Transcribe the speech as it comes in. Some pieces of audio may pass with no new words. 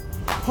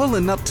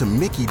Pulling up to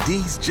Mickey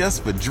D's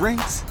just for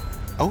drinks?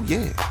 Oh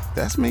yeah,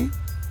 that's me.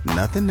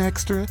 Nothing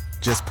extra,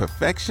 just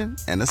perfection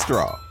and a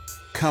straw.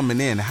 Coming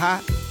in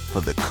hot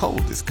for the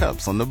coldest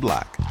cups on the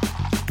block.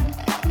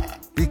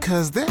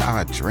 Because there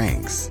are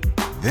drinks.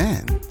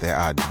 Then there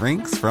are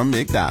drinks from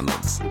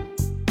McDonald's.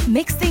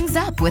 Mix things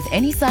up with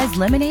any size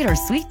lemonade or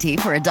sweet tea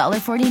for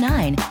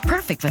 $1.49.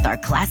 Perfect with our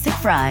classic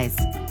fries.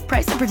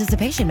 Price and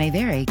participation may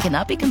vary.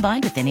 Cannot be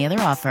combined with any other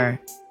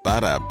offer.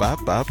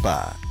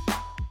 Ba-da-ba-ba-ba.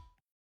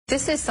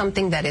 This is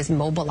something that is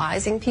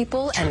mobilizing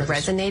people and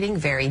resonating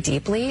very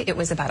deeply. It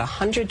was about a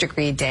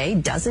 100-degree day.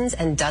 Dozens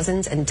and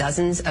dozens and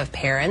dozens of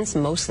parents,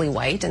 mostly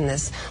white in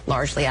this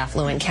largely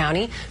affluent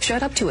county,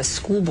 showed up to a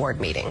school board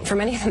meeting. For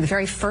many of them, the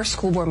very first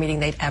school board meeting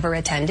they'd ever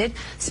attended,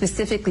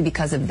 specifically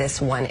because of this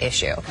one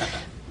issue.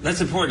 That's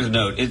important to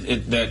note,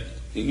 that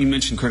you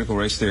mentioned critical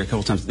race theory a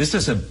couple times. This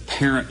is a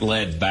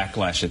parent-led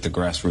backlash at the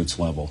grassroots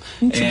level.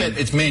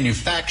 It's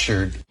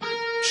manufactured.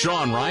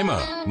 Sean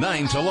Rima,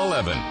 9 till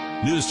 11.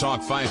 News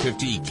Talk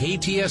 550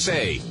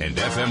 KTSA and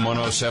FM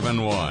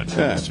 1071.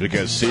 That's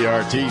because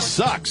CRT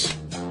sucks.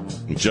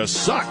 It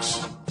just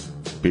sucks.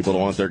 People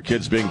don't want their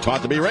kids being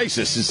taught to be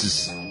racist. This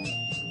is...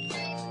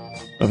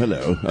 Oh,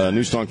 hello.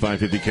 News Talk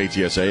 550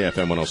 KTSA,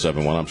 FM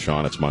 1071. I'm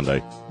Sean. It's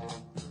Monday.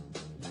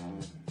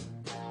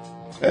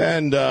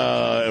 And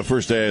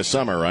first day of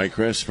summer, right,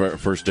 Chris?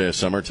 First day of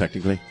summer,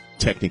 technically.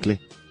 The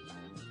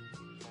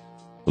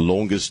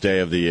longest day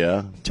of the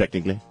year,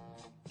 technically.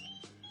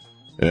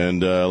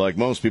 And like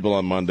most people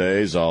on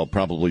Mondays, I'll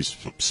probably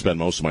spend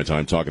most of my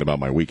time talking about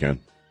my weekend.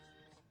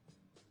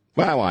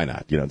 Well, why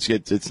not? You know,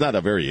 it's not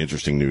a very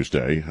interesting news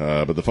day,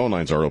 but the phone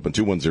lines are open,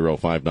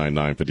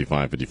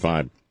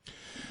 210-599-5555.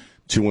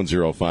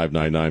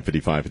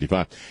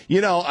 210-599-5555.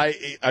 You know,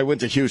 I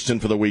went to Houston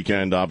for the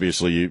weekend.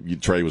 Obviously,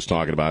 Trey was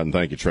talking about it, and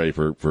thank you, Trey,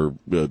 for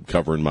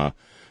covering my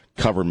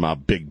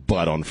big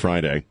butt on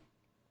Friday.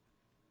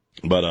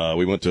 But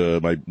we went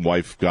to, my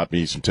wife got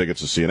me some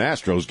tickets to see an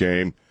Astros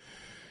game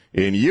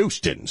in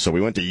Houston. So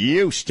we went to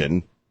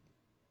Houston.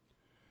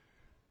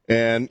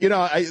 And, you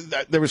know,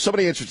 there were so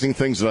many interesting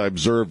things that I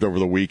observed over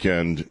the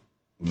weekend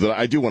that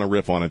I do want to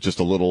riff on it just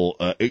a little.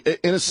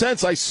 In a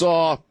sense, I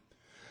saw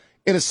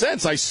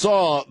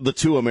the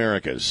two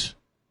Americas.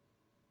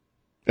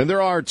 And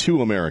there are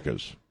two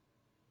Americas.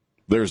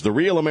 There's the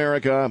real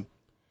America,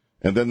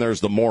 and then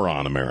there's the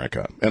moron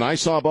America. And I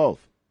saw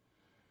both.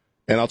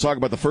 And I'll talk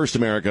about the first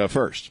America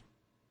first.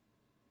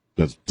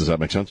 Does that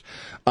make sense?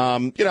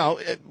 You know,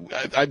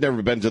 I've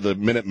never been to the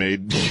Minute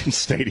Maid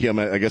Stadium.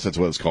 I guess that's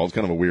what it's called. It's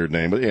kind of a weird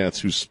name, but yeah,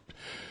 it's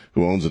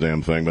who owns the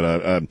damn thing.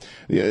 But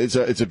yeah, it's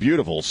a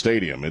beautiful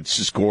stadium. It's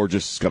just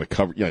gorgeous. It's got a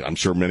cover. Yeah, I'm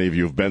sure many of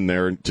you have been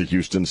there to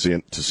Houston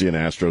to see an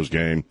Astros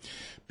game.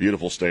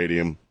 Beautiful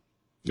stadium.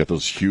 Got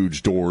those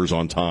huge doors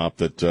on top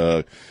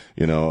that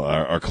you know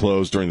are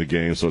closed during the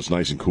game, so it's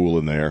nice and cool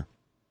in there.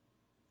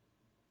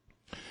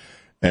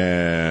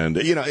 And,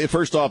 you know,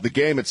 first off, the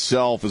game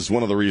itself is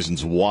one of the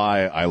reasons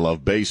why I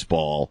love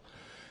baseball,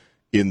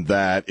 in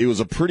that it was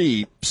a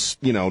pretty,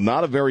 you know,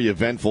 not a very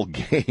eventful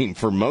game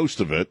for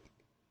most of it.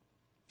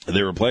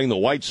 They were playing the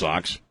White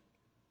Sox,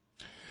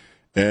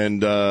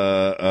 and, you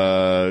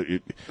know,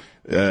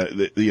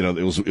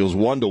 it was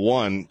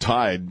 1-1,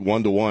 tied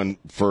 1-1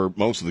 for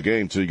most of the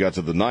game until you got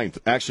to the ninth.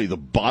 Actually, the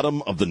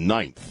bottom of the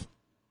ninth.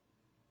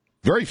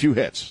 Very few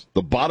hits.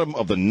 The bottom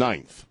of the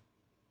ninth.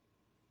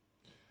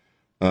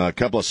 A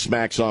couple of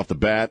smacks off the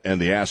bat, and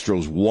the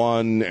Astros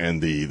won,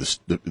 and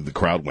the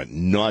crowd went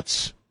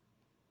nuts.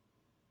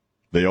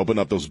 They opened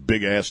up those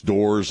big-ass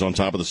doors on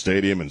top of the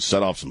stadium and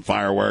set off some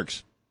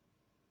fireworks.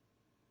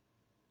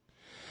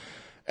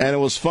 And it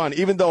was fun,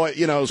 even though,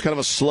 you know, it was kind of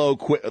a slow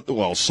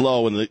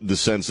in the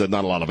sense that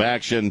not a lot of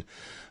action,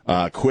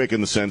 quick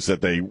in the sense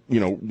that they, you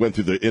know, went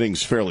through the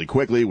innings fairly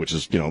quickly, which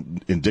is, you know,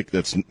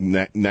 that's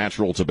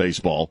natural to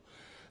baseball.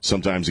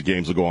 Sometimes the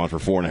games will go on for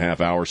 4.5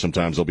 hours.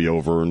 Sometimes they'll be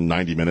over in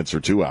 90 minutes or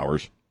 2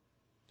 hours.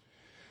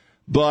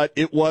 But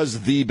it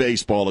was the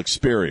baseball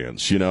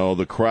experience. You know,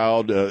 the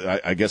crowd,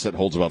 I guess it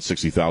holds about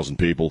 60,000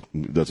 people.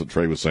 That's what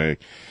Trey was saying.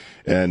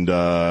 And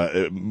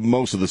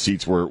most of the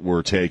seats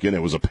were taken.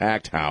 It was a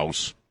packed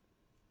house.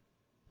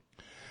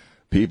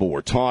 People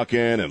were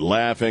talking and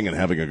laughing and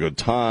having a good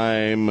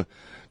time.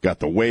 Got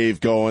the wave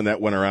going. That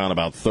went around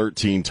about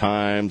 13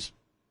 times.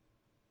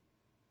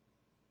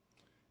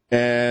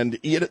 And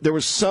there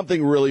was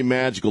something really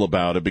magical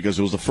about it because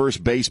it was the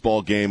first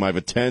baseball game I've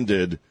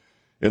attended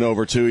in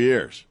over 2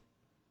 years.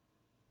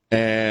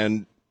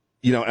 And,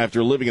 you know,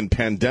 after living in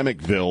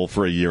Pandemicville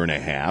for a year and a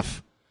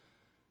half,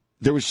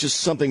 there was just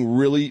something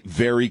really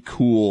very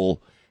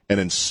cool and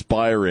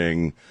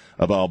inspiring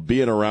about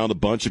being around a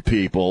bunch of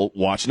people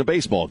watching a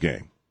baseball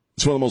game.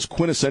 It's one of the most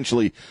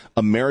quintessentially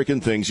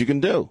American things you can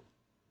do.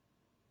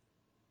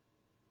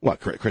 What?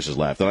 Chris has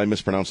laughed. Did I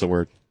mispronounce the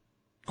word?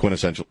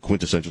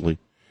 Quintessentially?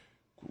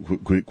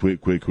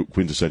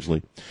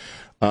 Quintessentially.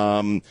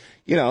 Again,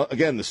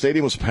 the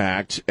stadium was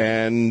packed,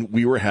 and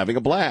we were having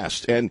a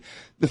blast. And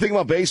the thing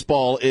about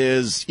baseball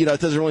is, it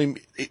doesn't really.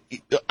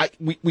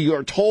 We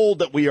are told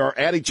that we are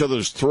at each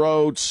other's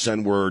throats,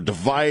 and we're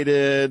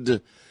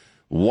divided: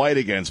 white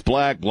against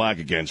black, black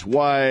against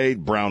white,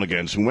 brown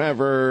against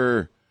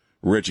whomever,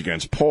 rich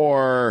against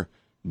poor,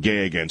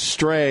 gay against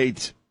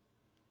straight.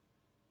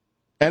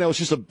 And it was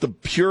just the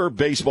pure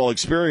baseball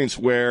experience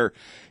where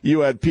you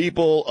had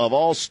people of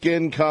all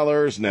skin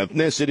colors and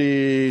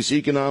ethnicities,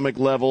 economic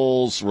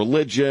levels,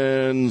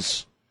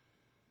 religions,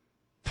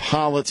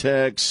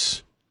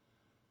 politics.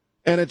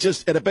 And it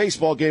just, at a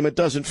baseball game, it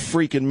doesn't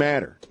freaking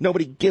matter.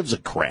 Nobody gives a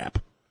crap.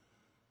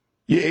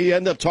 You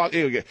end up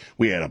talking,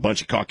 we had a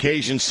bunch of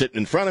Caucasians sitting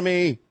in front of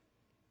me.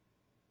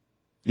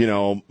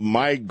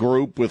 My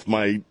group with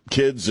my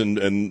kids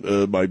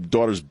and my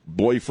daughter's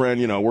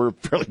boyfriend, we're a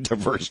fairly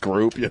diverse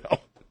group,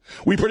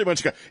 We pretty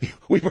much got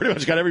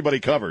everybody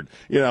covered,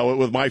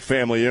 with my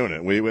family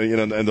unit.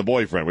 And the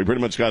boyfriend. We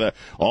pretty much got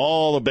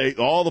all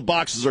the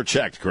boxes are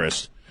checked,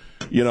 Chris.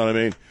 You know what I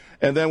mean?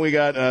 And then we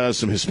got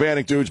some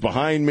Hispanic dudes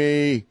behind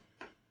me.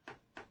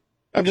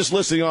 I'm just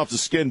listing off the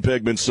skin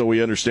pigments so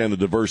we understand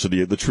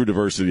the true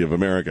diversity of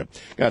America.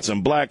 Got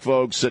some black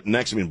folks sitting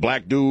next to me,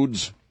 black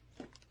dudes.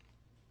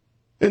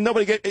 And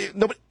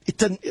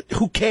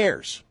who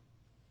cares?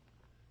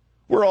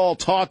 We're all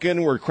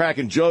talking, we're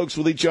cracking jokes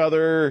with each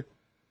other.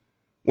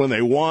 When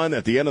they won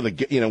at the end of the,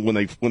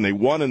 when they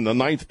won in the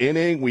ninth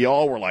inning, we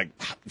all were like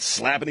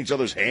slapping each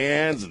other's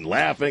hands and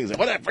laughing. Like,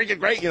 what that freaking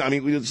great!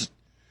 We just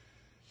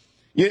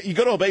you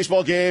go to a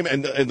baseball game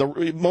and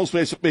most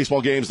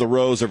baseball games the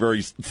rows are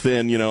very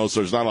thin,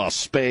 so there's not a lot of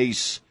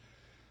space.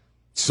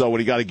 So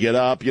when you got to get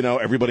up,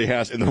 everybody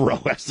in the row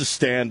has to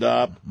stand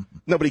up.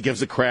 Nobody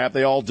gives a crap.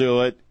 They all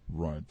do it.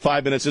 Right.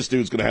 5 minutes, this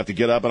dude's going to have to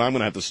get up, and I'm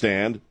going to have to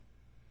stand.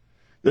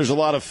 There's a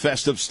lot of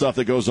festive stuff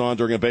that goes on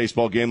during a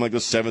baseball game, like the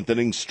seventh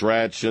inning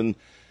stretch and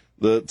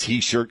the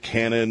T-shirt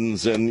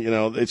cannons, and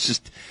it's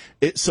just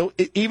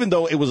even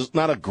though it was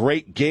not a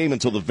great game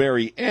until the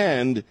very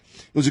end, it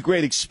was a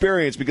great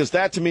experience because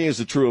that to me is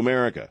the true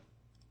America.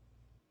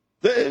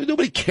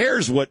 Nobody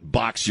cares what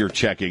box you're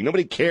checking.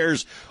 Nobody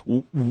cares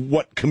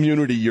what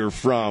community you're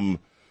from.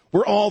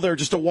 We're all there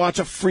just to watch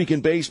a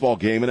freaking baseball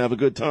game and have a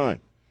good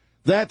time.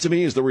 That to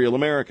me is the real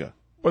America.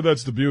 Well,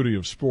 that's the beauty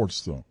of sports,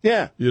 though.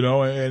 Yeah.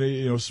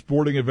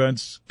 Sporting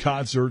events,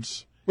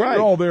 concerts, right.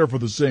 They're all there for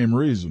the same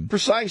reason.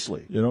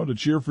 Precisely. To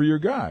cheer for your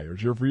guy or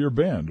cheer for your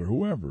band or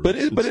whoever.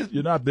 But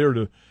you're not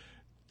there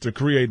to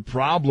create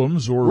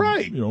problems or,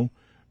 right.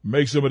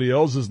 Make somebody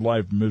else's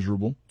life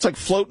miserable. It's like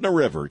floating a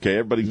river, okay?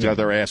 Everybody's got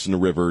their ass in the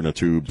river in a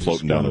tube,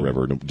 floating down the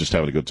river, and just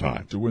having a good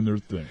time. Doing their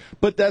thing.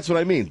 But that's what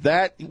I mean.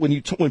 That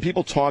when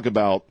people talk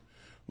about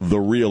the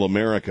real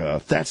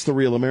America, that's the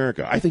real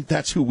America. I think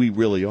that's who we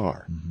really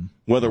are. Mm-hmm.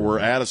 Whether we're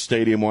at a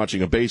stadium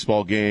watching a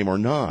baseball game or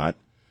not,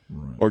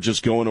 right. Or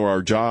just going to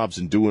our jobs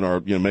and doing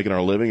our, making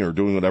our living or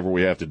doing whatever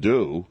we have to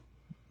do,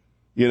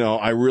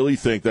 I really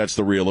think that's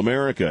the real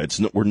America.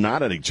 We're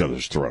not at each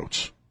other's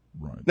throats.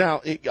 Right.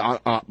 Now,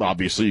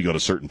 obviously, you go to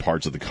certain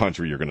parts of the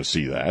country, you're going to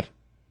see that,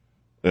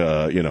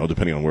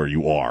 depending on where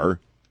you are.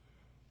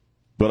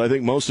 But I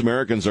think most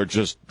Americans are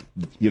just,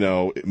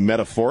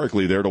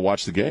 metaphorically there to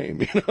watch the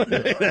game, and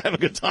have a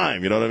good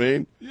time. You know what I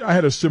mean? Yeah, I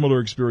had a similar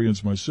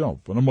experience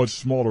myself on a much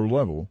smaller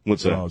level.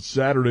 What's that?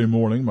 Saturday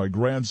morning, my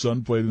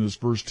grandson played in his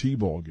first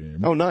T-ball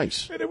game. Oh,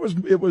 nice. And it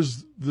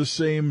was the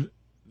same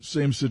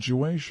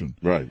situation.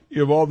 Right.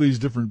 You have all these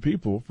different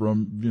people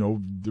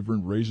from,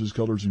 different races,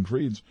 colors, and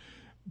creeds,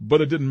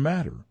 but it didn't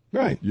matter.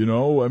 Right.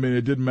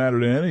 It didn't matter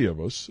to any of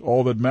us.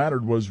 All that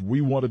mattered was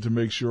we wanted to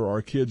make sure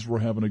our kids were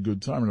having a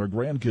good time and our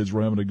grandkids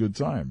were having a good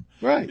time.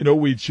 Right.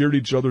 We cheered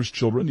each other's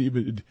children.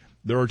 Even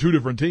there are two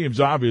different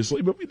teams,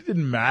 obviously, but it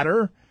didn't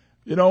matter.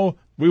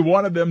 We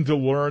wanted them to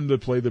learn to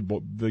play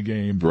the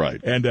game. Right.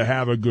 And to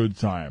have a good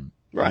time.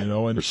 Right.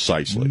 And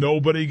precisely.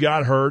 Nobody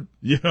got hurt.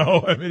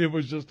 It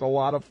was just a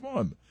lot of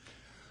fun.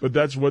 But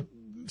that's what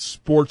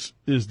sports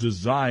is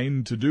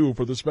designed to do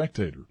for the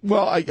spectator.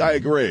 Well, I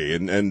agree,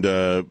 and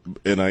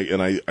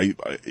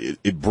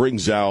it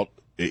brings out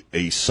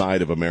a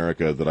side of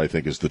America that I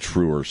think is the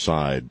truer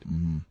side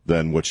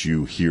than what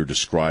you hear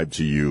described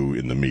to you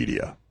in the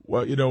media.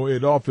 Well,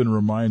 it often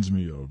reminds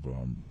me of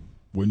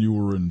when you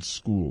were in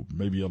school,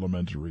 maybe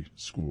elementary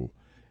school,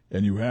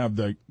 and you have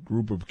that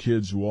group of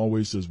kids who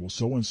always says, "Well,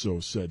 so and so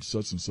said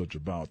such and such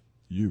about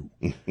you,"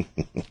 and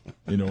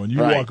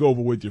you right. Walk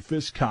over with your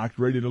fist cocked,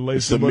 ready to lay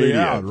somebody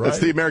out, right? That's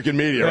the American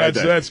media, right?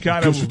 That's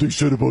kind of what they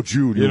said about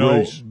you,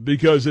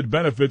 because it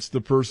benefits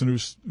the person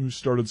who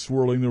started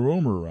swirling the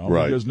rumor around,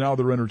 right. Because now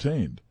they're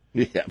entertained.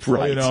 Yeah,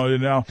 right.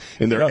 Now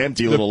in their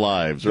empty little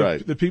lives,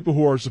 right? The people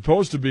who are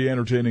supposed to be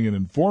entertaining and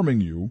informing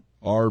you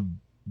are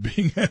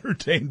being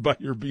entertained by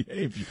your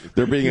behavior.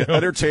 They're being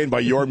entertained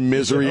by your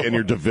misery and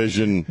your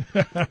division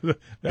and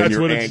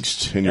your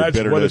angst and your bitterness.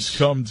 That's what it's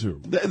come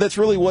to. That's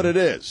really what it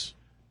is.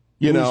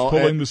 Who's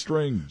pulling the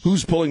strings?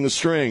 Who's pulling the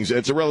strings?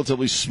 It's a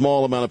relatively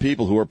small amount of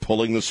people who are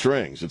pulling the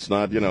strings. It's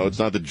not, it's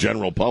not the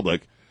general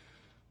public.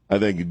 I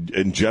think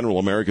in general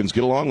Americans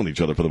get along with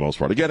each other for the most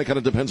part. Again, it kind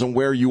of depends on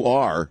where you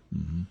are.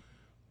 Mm-hmm.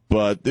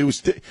 But it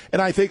was,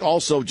 and I think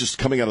also just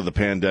coming out of the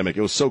pandemic,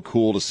 it was so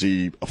cool to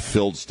see a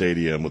filled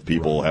stadium with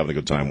people having a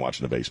good time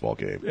watching a baseball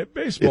game. It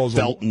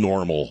felt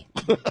normal.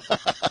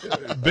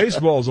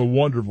 Baseball is a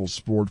wonderful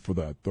sport for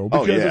that, though,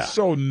 because it's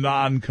so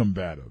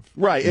non-combative.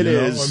 Right, it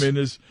is. I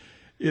mean,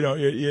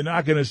 you're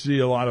not going to see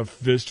a lot of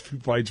fist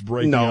fights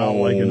breaking out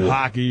like in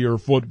hockey or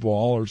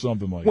football or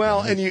something like that.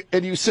 Well,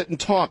 and you sit and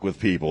talk with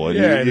people. And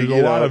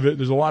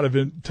there's a lot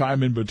of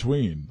time in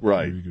between.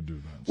 Right. You could do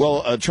that.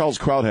 Well, Charles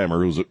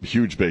Krauthammer, who's a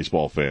huge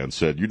baseball fan,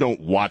 said, you don't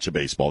watch a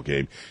baseball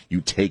game,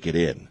 you take it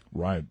in.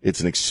 Right.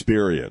 It's an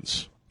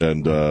experience.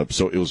 And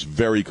so it was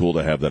very cool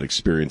to have that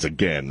experience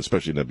again,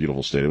 especially in that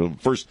beautiful stadium.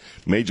 First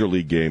major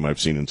league game I've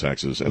seen in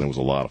Texas, and it was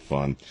a lot of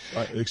fun.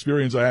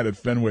 Experience I had at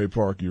Fenway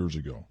Park years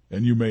ago,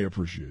 and you may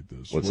appreciate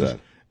this. What's that?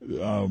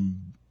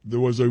 There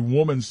was a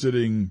woman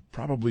sitting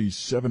probably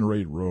 7 or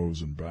 8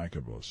 rows in back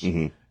of us.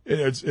 Mm-hmm.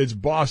 It's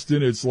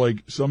Boston. It's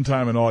like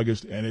sometime in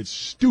August, and it's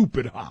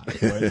stupid hot,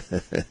 right?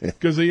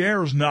 Because the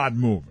air is not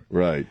moving.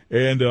 Right.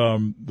 And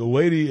the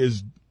lady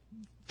is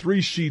 3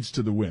 sheets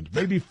to the wind,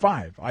 maybe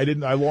 5. I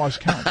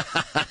lost count.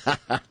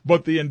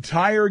 But the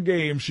entire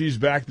game, she's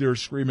back there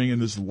screaming in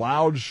this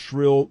loud,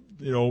 shrill,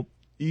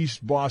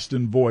 East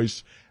Boston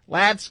voice,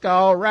 "Let's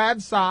go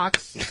Red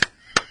Sox."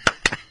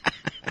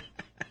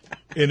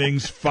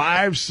 Innings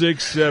 5,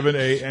 6, 7,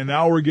 8, and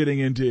now we're getting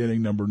into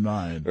inning number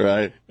 9.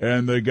 Right.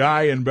 And the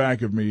guy in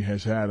back of me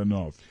has had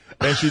enough.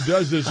 And she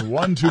does this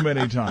one too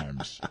many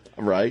times.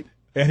 Right.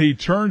 And he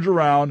turns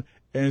around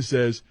and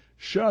says,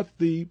 "Shut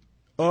the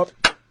up."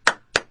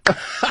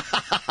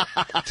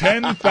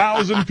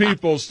 10,000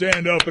 people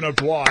stand up and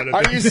applaud.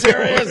 Are you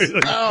serious?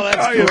 Oh,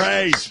 that's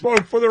great.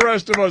 Spoke for the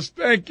rest of us.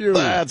 Thank you.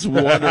 That's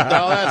wonderful.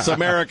 Now that's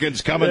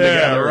Americans coming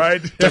together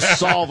right? to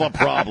solve a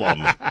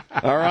problem.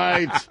 All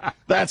right?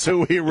 That's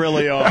who we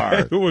really are.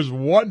 It was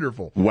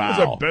wonderful. Wow.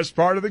 It was the best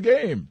part of the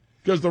game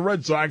because the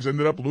Red Sox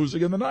ended up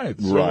losing in the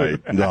 9th. So. Right.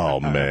 Oh,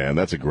 man.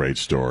 That's a great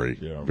story.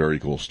 Yeah. Very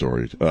cool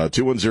story.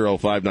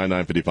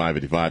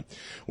 210-599-5585.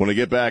 When I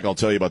get back, I'll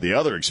tell you about the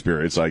other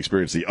experience. I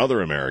experienced the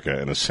other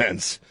America, in a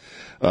sense,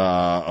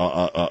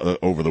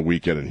 over the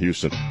weekend in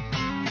Houston.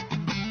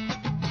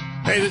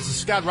 Hey, this is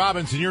Scott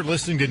Robbins, and you're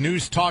listening to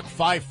News Talk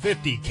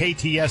 550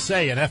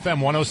 KTSA and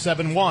FM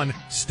 1071.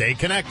 Stay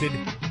connected.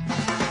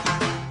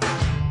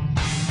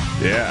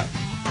 Yeah,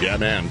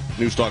 man.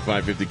 News Talk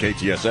 550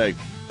 KTSA.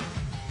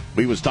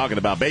 We was talking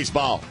about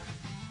baseball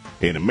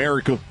in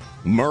America,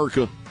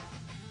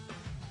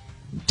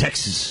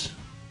 Texas.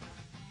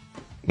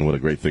 And what a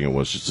great thing it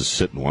was just to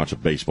sit and watch a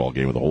baseball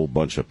game with a whole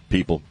bunch of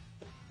people,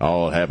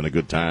 all having a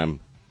good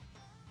time,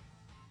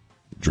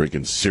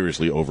 drinking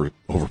seriously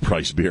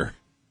overpriced beer.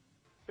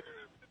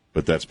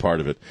 But that's part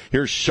of it.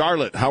 Here's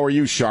Charlotte. How are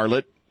you,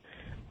 Charlotte?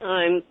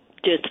 I'm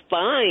just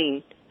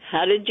fine.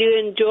 How did you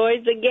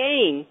enjoy the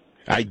game?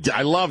 I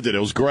loved it. It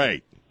was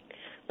great.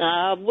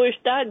 I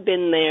wished I'd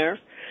been there.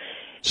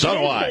 So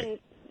do I.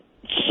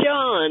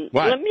 Sean,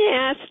 what? Let me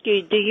ask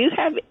you, do you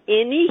have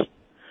any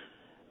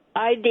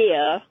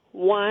idea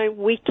why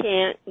we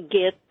can't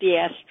get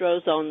the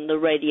Astros on the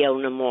radio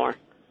no more?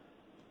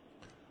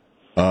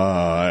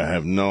 I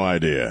have no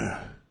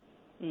idea.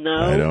 No?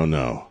 I don't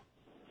know.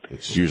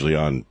 It's usually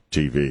on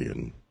TV,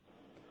 and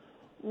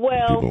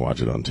people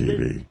watch it on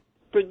TV.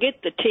 Forget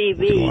the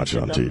TV. You can watch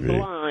it on TV. I'm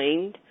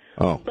blind.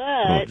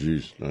 But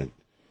jeez.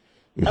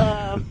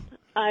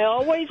 I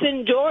always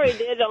enjoyed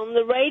it on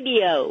the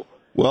radio.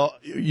 Well,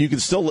 you can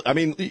still. I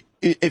mean,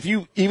 even if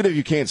you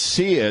can't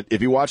see it,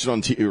 if you watch it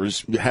on or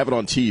have it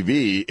on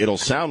TV, it'll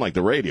sound like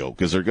the radio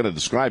because they're going to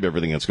describe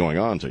everything that's going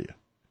on to you.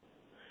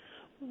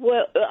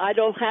 Well, I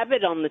don't have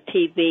it on the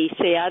TV.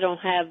 See, I don't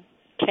have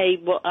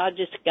cable. I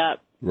just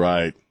got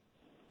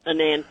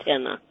an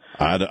antenna.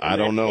 I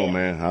don't know,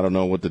 man. I don't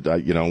know what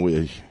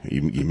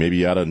you maybe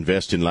you ought to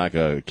invest in like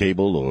a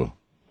cable or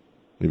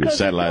maybe a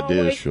satellite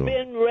dish. It's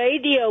been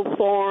radio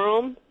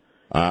for them.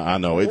 I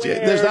know.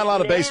 There's not a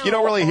lot of base. You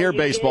don't really hear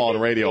baseball on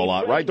the radio a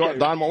lot, right,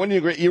 Don? When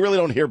you really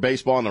don't hear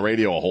baseball on the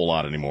radio a whole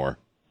lot anymore.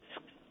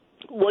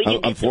 Well, you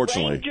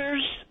unfortunately, get the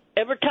Rangers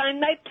every time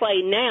they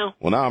play now.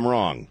 Well, now I'm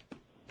wrong.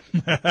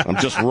 I'm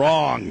just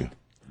wrong.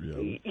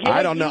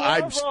 I don't know.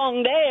 I'm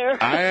wrong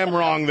there. I am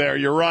wrong there.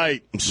 You're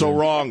right. I'm so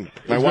wrong.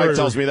 My wife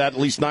tells me that at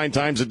least 9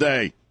 times a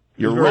day.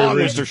 You're wrong,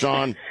 Mr.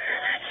 Sean.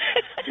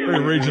 Very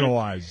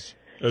regionalized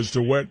as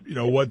to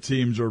what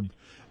teams are.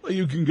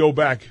 You can go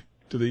back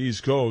to the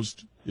East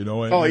Coast, and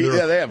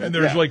they have. And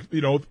there's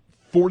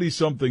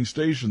 40-something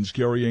stations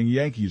carrying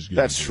Yankees games.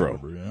 That's true.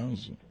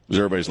 Because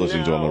everybody's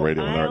listening to on the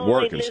radio when they're at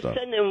work and stuff.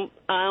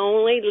 I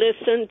only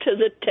listen to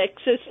the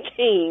Texas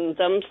teams.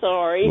 I'm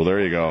sorry. Well,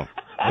 there you go.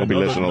 Don't be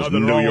listening to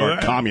those New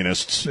York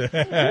communists.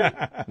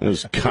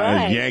 Those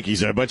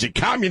Yankees are a bunch of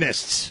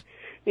communists.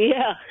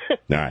 Yeah. All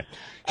right.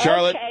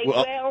 Charlotte. Okay,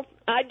 well,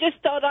 I just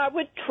thought I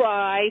would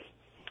try.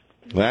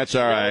 That's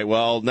all right.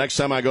 Well, next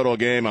time I go to a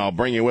game, I'll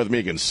bring you with me.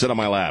 You can sit on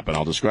my lap, and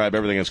I'll describe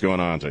everything that's going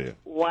on to you.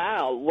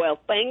 Wow. Well,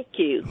 thank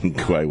you.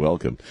 Quite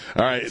welcome.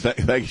 All right.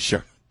 Thank you,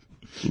 Charlotte.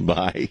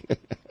 Bye.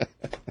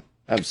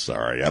 I'm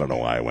sorry. I don't know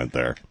why I went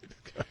there.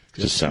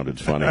 Just sounded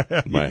funny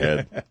in my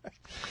head.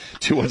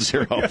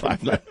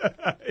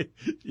 210-59.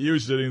 You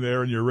sitting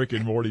there in your Rick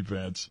and Morty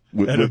pants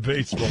at a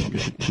baseball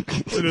game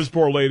with this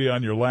poor lady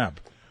on your lap.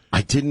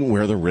 I didn't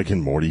wear the Rick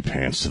and Morty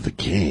pants to the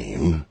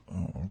game.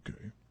 Oh, okay.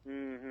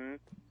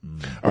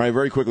 All right,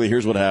 very quickly,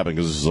 here's what happened,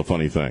 because this is a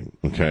funny thing,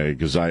 okay?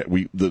 Because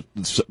the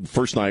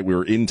first night we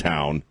were in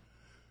town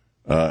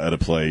at a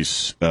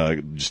place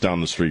just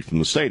down the street from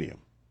the stadium,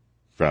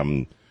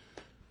 from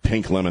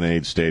Pink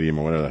Lemonade Stadium,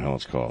 or whatever the hell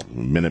it's called.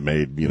 Minute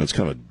Maid, it's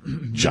kind of a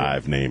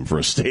jive name for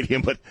a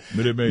stadium, but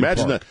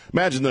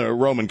imagine the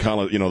Roman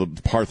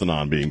the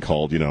Parthenon being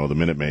called, the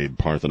Minute Maid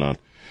Parthenon.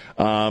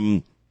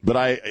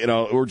 But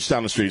we're just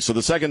down the street. So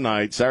the second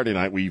night, Saturday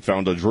night, we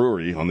found a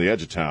brewery on the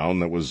edge of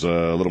town that was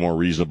a little more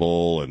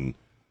reasonable, and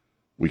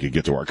we could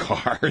get to our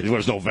car. There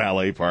was no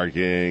valet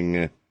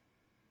parking.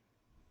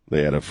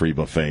 They had a free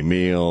buffet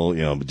meal,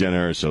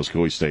 dinner, so it was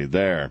cool. We stayed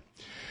there.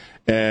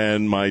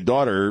 And my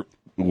daughter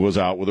was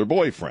out with her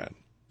boyfriend.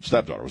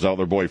 Stepdaughter was out with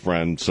her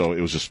boyfriend, so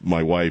it was just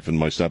my wife and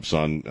my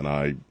stepson and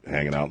I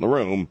hanging out in the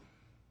room,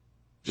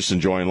 just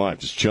enjoying life,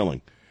 just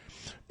chilling.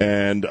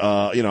 And,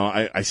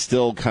 I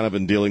still kind of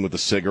been dealing with the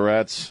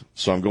cigarettes,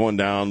 so I'm going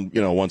down,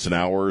 once an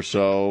hour or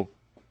so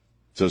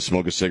to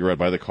smoke a cigarette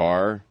by the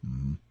car.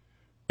 Mm-hmm.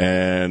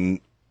 And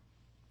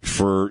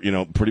for,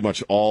 pretty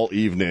much all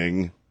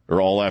evening, or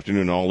all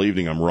afternoon, all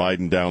evening, I'm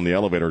riding down the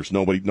elevator.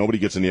 Nobody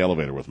gets in the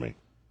elevator with me.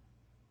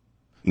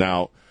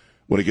 Now,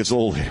 when it gets a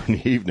little later in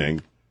the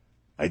evening,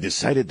 I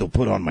decided to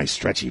put on my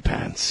stretchy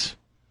pants.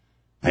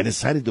 I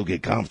decided to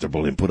get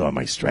comfortable and put on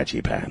my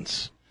stretchy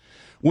pants,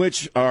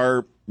 which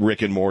are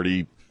Rick and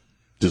Morty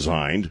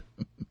designed.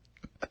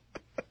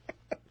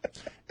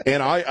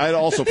 And I'd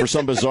also, for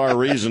some bizarre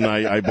reason,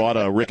 I bought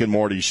a Rick and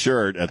Morty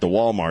shirt at the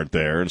Walmart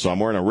there. And so I'm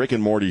wearing a Rick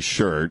and Morty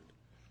shirt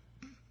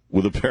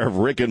with a pair of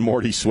Rick and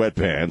Morty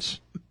sweatpants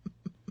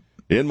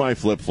in my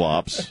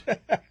flip-flops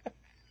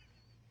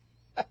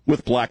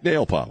with black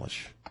nail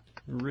polish.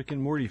 Rick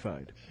and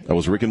Mortified. I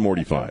was Rick and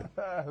Mortified.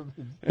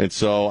 And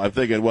so I'm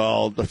thinking,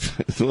 well,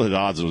 the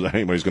odds was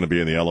anybody's going to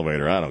be in the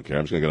elevator. I don't care.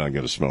 I'm just going to go down and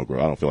get a smoke. I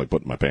don't feel like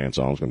putting my pants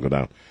on. I'm just going to go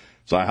down.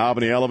 So I hop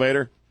in the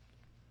elevator.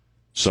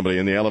 Somebody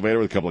in the elevator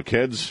with a couple of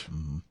kids.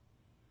 Mm-hmm.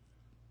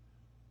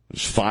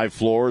 There's 5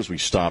 floors. We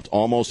stopped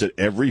almost at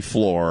every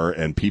floor,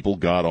 and people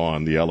got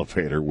on the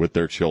elevator with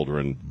their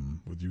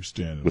children. With you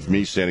standing with there.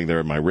 Me standing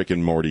there in my Rick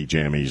and Morty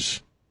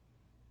jammies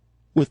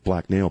with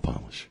black nail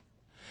polish.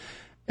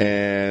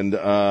 And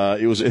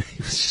it was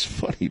just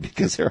funny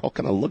because they're all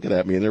kind of looking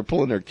at me and they're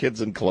pulling their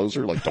kids in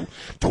closer, like,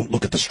 don't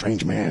look at the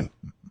strange man.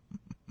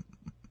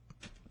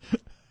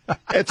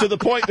 And to the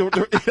point,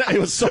 it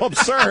was so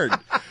absurd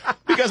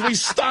because we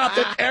stopped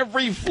at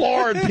every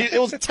floor. And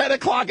it was 10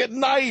 o'clock at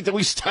night and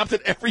we stopped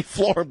at every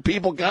floor and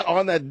people got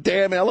on that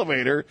damn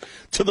elevator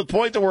to the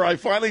point to where I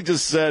finally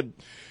just said,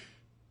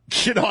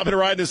 I've been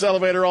riding this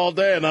elevator all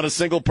day and not a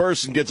single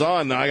person gets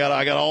on. I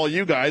got all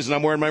you guys and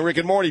I'm wearing my Rick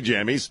and Morty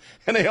jammies,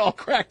 and they all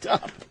cracked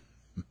up.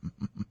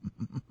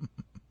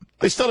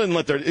 They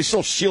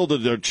still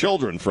shielded their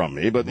children from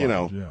me, but it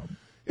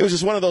was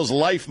just one of those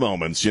life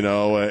moments, in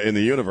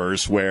the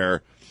universe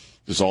where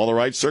just all the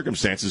right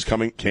circumstances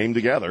came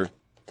together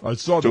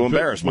to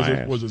embarrass my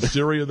ass. Was it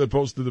Syria that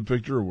posted the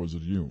picture, or was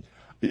it you?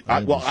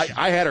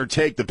 I had her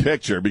take the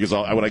picture because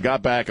when I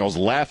got back, I was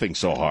laughing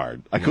so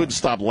hard. I couldn't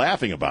stop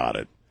laughing about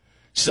it.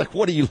 She's like,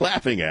 what are you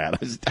laughing at?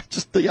 I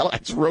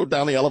just rode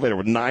down the elevator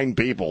with 9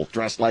 people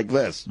dressed like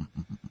this.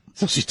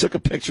 So she took a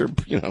picture,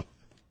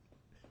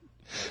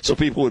 so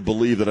people would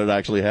believe that it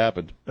actually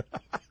happened.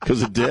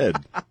 Because it did.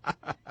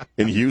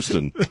 In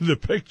Houston. The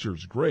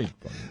picture's great.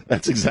 Buddy.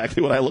 That's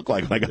exactly what I look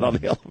like when I got on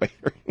the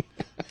elevator.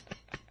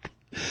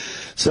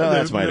 So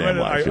that's my damn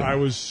life. I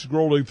was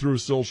scrolling through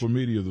social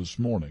media this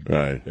morning.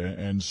 Right.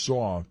 And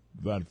saw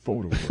that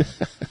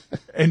photograph.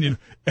 And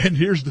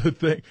here's the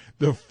thing.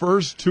 The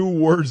first 2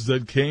 words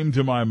that came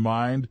to my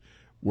mind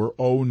were,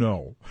 oh,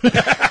 no.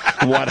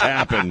 What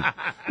happened?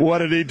 What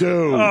did he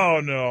do?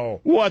 Oh,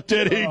 no. What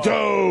did he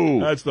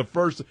do? That's the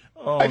first.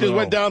 I just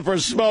went down for a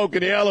smoke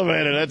in the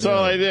elevator. That's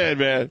all I did,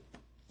 man.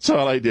 That's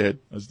all I did.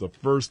 That's the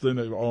first thing.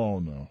 Oh,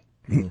 no.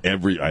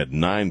 I had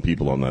 9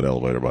 people on that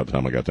elevator by the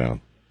time I got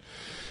down.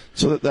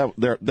 So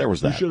there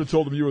was that. You should have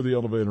told them you were the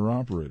elevator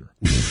operator.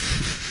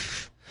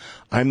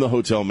 I'm the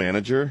hotel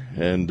manager,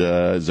 and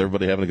is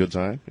everybody having a good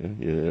time?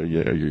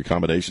 Your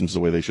accommodations the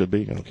way they should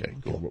be? Okay,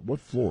 cool. What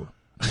floor?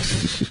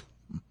 Oh,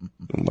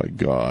 my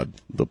God.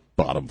 The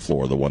bottom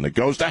floor, the one that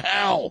goes to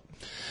hell.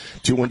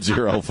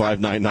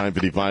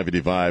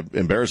 210-599-5555.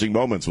 Embarrassing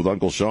moments with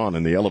Uncle Sean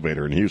in the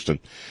elevator in Houston.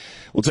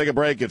 We'll take a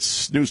break.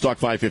 It's News Talk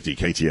 550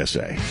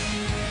 KTSA.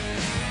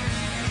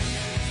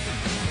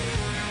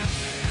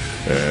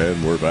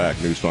 And we're back.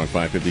 News Talk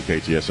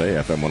 550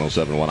 KTSA, FM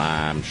 107.1.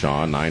 I'm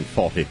Sean,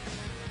 940.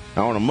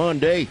 On a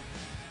Monday,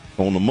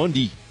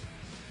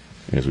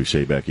 as we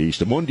say back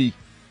east, a Monday.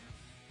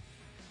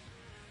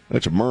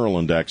 That's a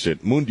Maryland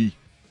accent, Monday.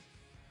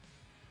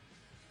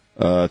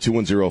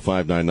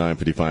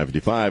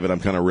 210-599-5555, and I'm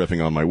kind of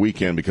riffing on my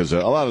weekend because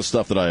a lot of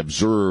stuff that I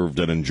observed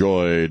and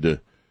enjoyed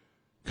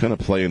kind of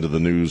play into the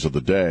news of the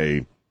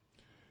day.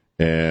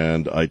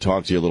 And I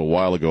talked to you a little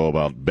while ago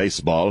about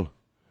baseball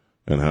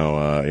and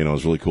how, it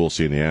was really cool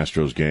seeing the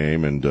Astros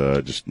game and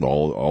just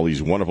all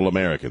these wonderful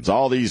Americans,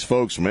 all these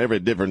folks from every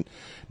different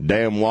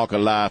damn walk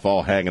of life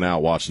all hanging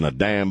out watching a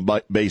damn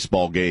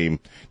baseball game,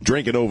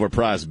 drinking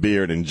overpriced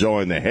beer and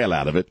enjoying the hell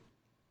out of it.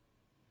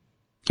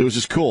 It was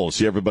just cool to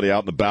see everybody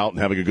out and about and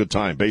having a good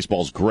time.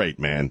 Baseball's great,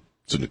 man.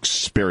 It's an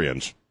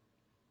experience.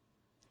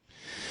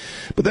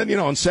 But then,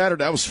 on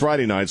Saturday, that was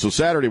Friday night, so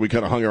Saturday we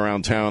kind of hung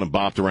around town and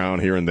bopped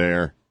around here and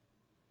there.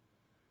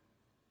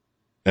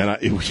 And I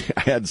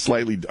had a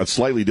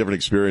slightly different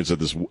experience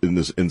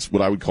in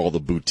what I would call the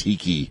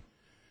boutique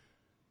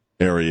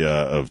area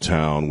of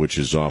town, which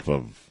is off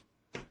of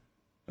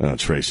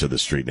Trey said the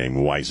street name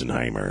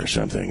Weisenheimer or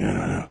something. I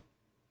don't know.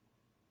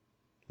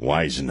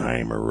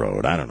 Weisenheimer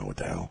Road. I don't know what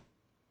the hell.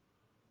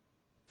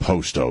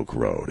 Post Oak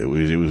Road. It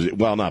was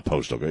not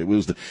Post Oak. It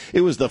was the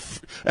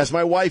as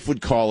my wife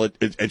would call it,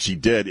 and she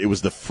did. It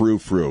was the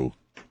frou-frou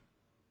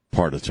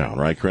part of town,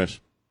 right, Chris?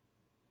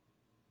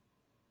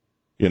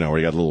 Where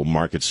you got a little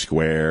market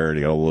square, and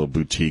you got all little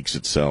boutiques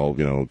that sell,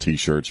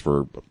 T-shirts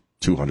for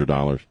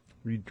 $200.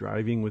 Were you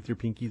driving with your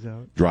pinkies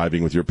out?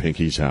 Driving with your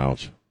pinkies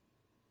out.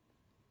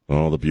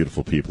 Oh, the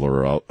beautiful people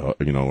are out, are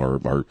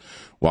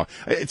well,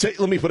 let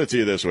me put it to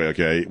you this way,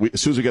 okay?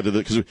 As soon as we got to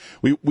because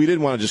we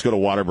didn't want to just go to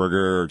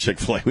Whataburger or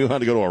Chick-fil-A. We wanted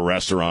to go to a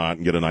restaurant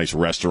and get a nice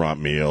restaurant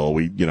meal.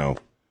 And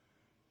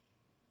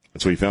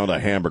so we found a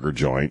hamburger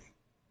joint,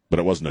 but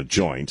it wasn't a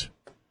joint.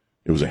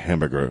 It was a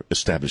hamburger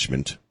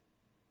establishment.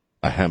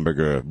 A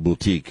hamburger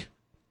boutique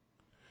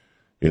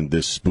in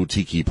this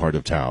boutique-y part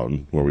of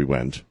town where we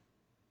went.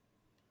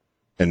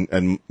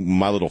 And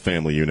my little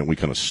family unit, we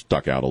kind of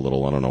stuck out a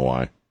little. I don't know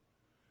why.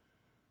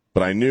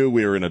 But I knew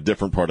we were in a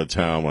different part of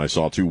town when I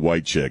saw two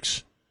white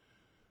chicks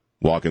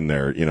walking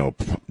their,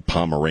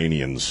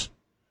 Pomeranians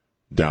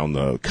down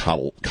the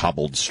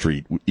cobbled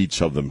street, each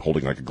of them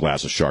holding like a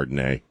glass of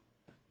Chardonnay.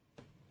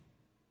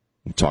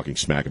 Talking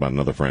smack about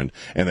another friend.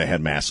 And they had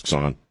masks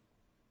on.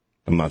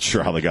 I'm not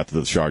sure how they got to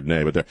the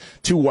Chardonnay, but they're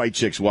two white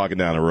chicks walking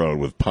down the road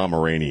with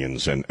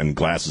Pomeranians and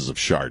glasses of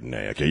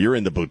Chardonnay. Okay, you're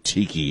in the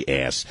boutique-y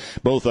ass.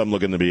 Both of them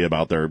looking to be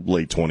about their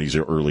late 20s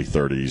or early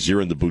 30s.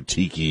 You're in the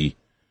boutique-y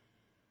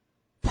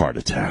part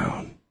of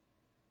town.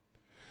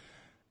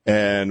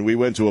 And we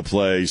went to a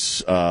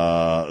place,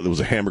 there was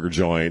a hamburger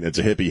joint. It's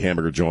a hippie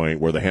hamburger joint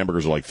where the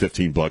hamburgers are like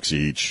 $15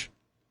 each.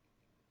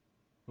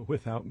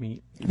 Without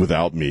meat.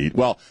 Without meat.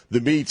 Well,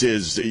 the meat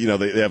is,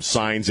 they have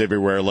signs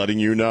everywhere letting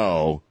you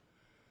know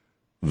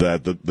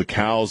that the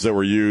cows that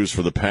were used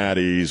for the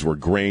patties were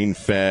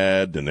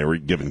grain-fed, and they were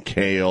given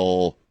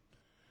kale.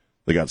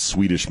 They got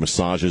Swedish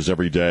massages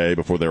every day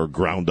before they were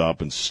ground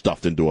up and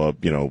stuffed into a,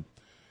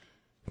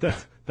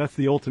 That's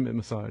the ultimate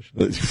massage.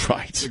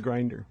 Right. The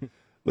grinder.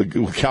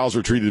 The cows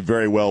were treated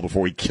very well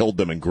before we killed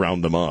them and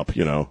ground them up,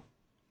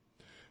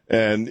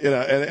 And,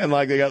 and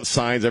like they got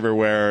signs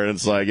everywhere, and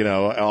it's like,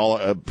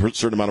 a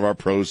certain amount of our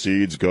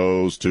proceeds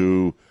goes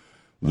to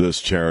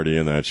this charity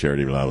and that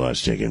charity, blah, blah,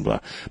 chicken,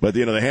 blah. But,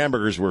 the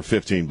hamburgers were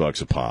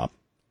 $15 a pop.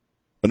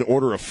 An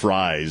order of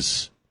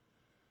fries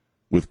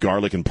with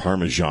garlic and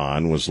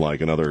Parmesan was like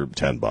another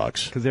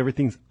 $10. Because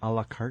everything's a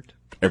la carte?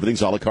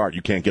 Everything's a la carte.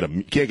 You can't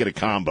get a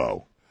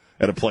combo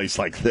at a place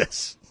like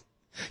this.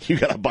 You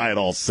got to buy it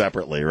all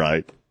separately,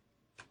 right?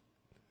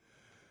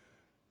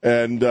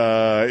 And,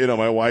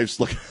 my wife's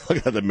looking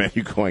at the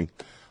menu going,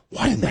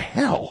 what in the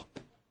hell?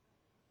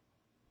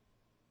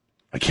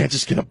 I can't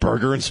just get a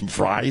burger and some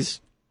fries?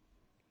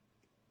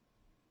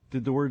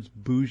 Did the words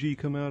bougie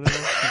come out of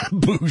that?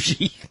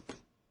 Bougie.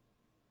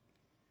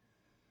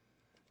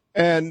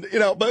 And,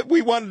 but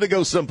we wanted to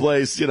go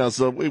someplace,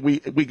 so we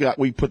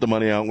put the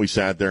money out and we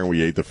sat there and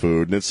we ate the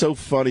food. And it's so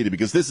funny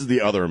because this is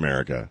the other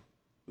America.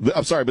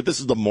 I'm sorry, but this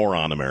is the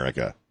moron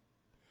America.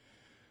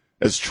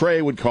 As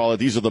Trey would call it,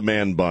 these are the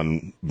man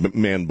bun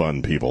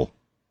people.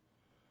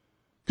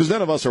 Because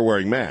none of us are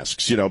wearing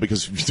masks,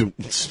 because we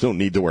don't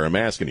need to wear a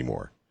mask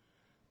anymore.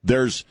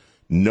 There's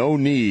no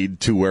need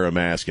to wear a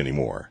mask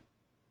anymore.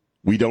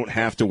 We don't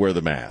have to wear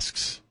the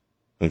masks,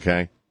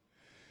 okay?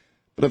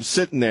 But I'm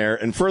sitting there,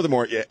 and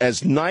furthermore,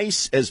 as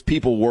nice as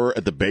people were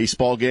at the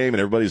baseball game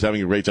and everybody's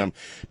having a great time,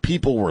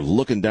 people were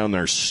looking down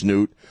their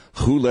snoot.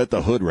 Who let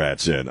the hood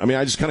rats in? I mean,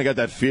 I just kind of got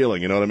that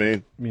feeling, you know what I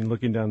mean? I mean,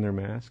 looking down their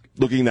mask?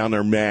 Looking down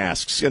their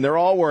masks. And they're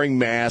all wearing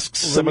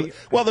masks.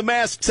 Well, the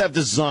masks have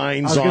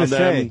designs on them.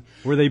 Say,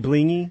 were they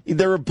blingy?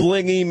 They were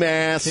blingy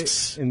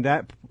masks. In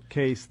that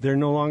case, they're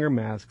no longer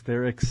masks;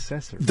 they're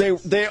accessories.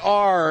 They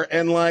are,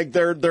 and like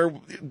they're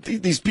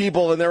these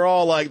people, and they're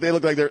all like they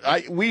look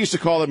like we used to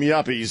call them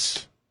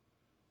yuppies,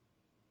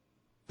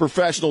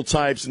 professional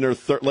types in their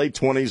late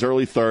 20s,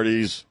 early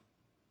 30s.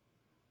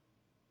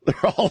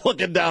 They're all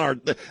looking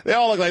down they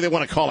all look like they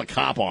want to call a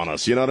cop on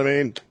us. You know what I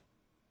mean?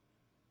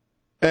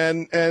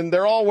 And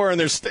they're all wearing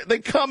they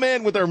come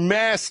in with their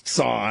masks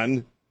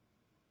on.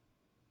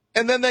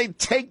 And then they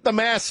take the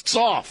masks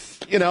off,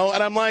 and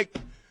I'm like,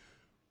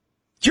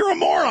 you're a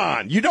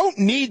moron. You don't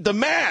need the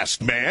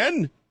mask,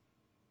 man.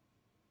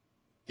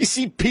 You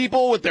see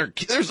people with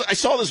I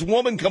saw this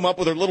woman come up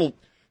with her little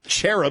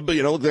cherub,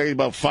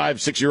 about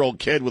 5-6-year-old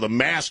kid with a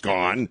mask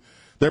on.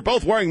 They're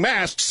both wearing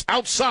masks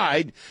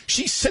outside.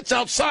 She sits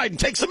outside and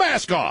takes the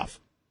mask off.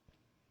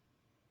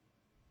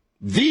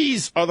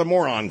 These are the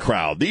moron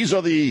crowd. These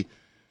are the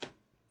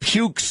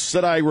pukes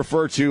that I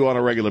refer to on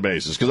a regular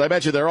basis, because I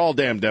bet you they're all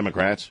damn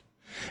Democrats.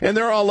 And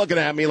they're all looking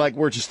at me like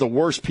we're just the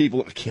worst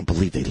people. I can't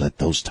believe they let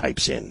those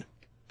types in.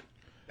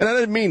 And I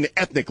didn't mean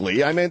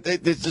ethnically. I meant they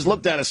just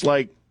looked at us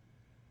like,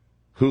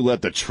 who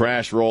let the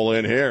trash roll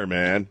in here,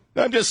 man?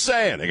 I'm just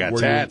saying. They got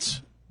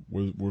tats.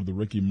 Were the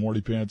Ricky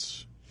Morty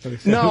pants?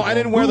 No, I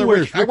didn't wear the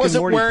Rick. I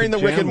wasn't wearing the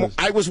Rick and Morty.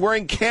 I was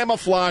wearing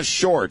camouflage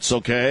shorts,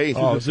 okay?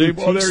 Oh, see?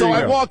 Well, there so you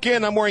I go. walk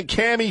in, I'm wearing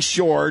cami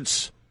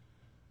shorts.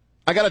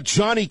 I got a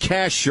Johnny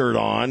Cash shirt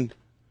on.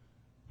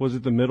 Was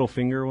it the middle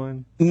finger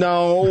one?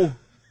 No.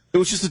 It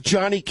was just a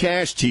Johnny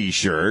Cash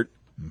T-shirt.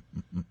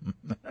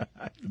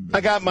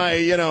 I got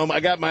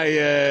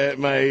my,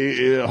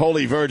 my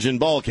Holy Virgin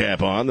ball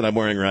cap on that I'm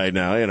wearing right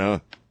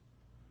now,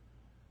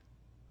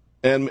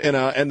 And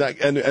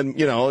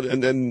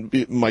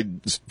my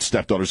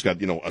stepdaughter's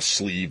got, a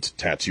sleeved,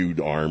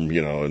 tattooed arm,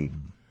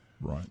 and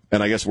right.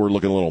 And I guess we're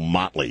looking a little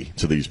motley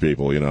to these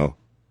people,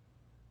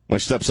 My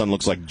stepson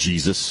looks like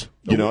Jesus,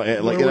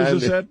 Where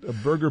was this at? A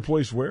burger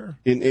place where?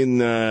 In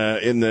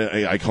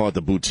the I call it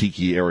the boutique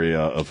area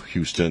of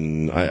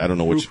Houston. I don't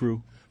know which.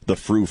 Frou-frou. The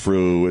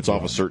Frou-frou. It's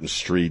off a certain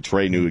street.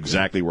 Trey knew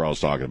exactly where I was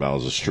talking about. It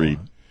was a street,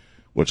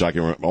 which I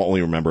can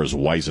only remember as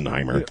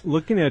Weisenheimer.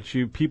 Looking at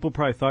you, people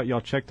probably thought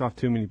y'all checked off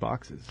too many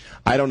boxes.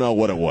 I don't know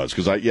what it was,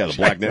 because the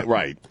black net,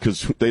 right?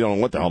 Because they don't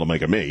know what the hell to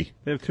make of me.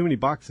 They have too many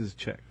boxes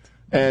checked.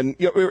 And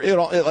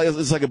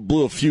it's like it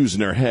blew a fuse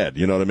in their head.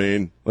 You know what I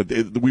mean? Like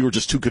we were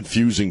just too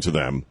confusing to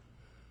them.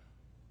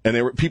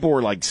 And people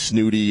were like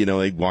snooty.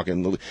 They'd walk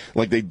in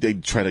like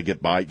they'd try to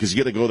get by, because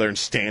you got to go there and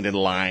stand in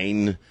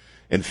line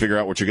and figure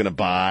out what you're going to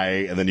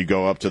buy, and then you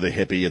go up to the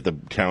hippie at the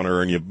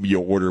counter and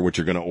you order what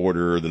you're going to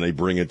order. Then they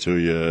bring it to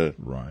you.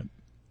 Right.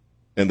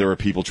 And there are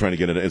people trying to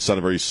get it. It's not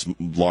a very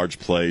large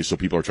place, so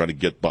people are trying to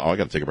get by. Oh, I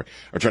got to take a break.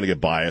 Are trying to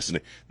get by us, and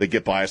they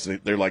get by us,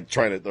 and they're like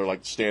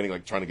standing,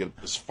 like trying to get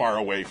as far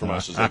away from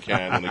us as they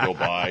can when they go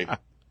by.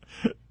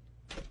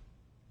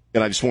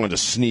 And I just wanted to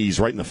sneeze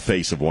right in the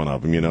face of one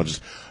of them,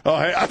 just,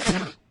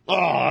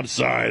 I'm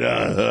sorry,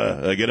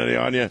 get any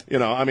on you?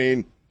 I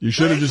mean. You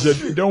should have just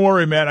said, "Don't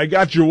worry, man. I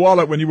got your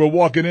wallet" when you were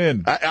walking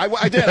in.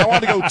 I did. I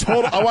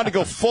wanted to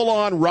go full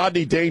on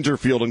Rodney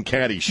Dangerfield and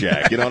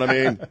Caddyshack. You know what I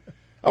mean?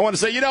 I want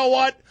to say, you know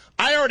what?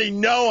 I already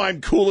know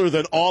I'm cooler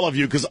than all of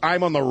you because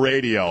I'm on the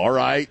radio. All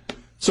right,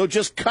 so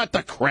just cut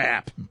the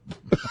crap.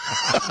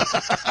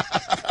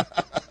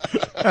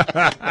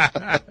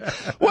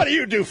 What do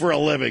you do for a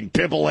living,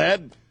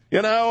 pimplehead?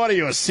 What are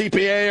you, a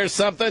CPA or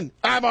something?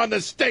 I'm on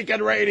the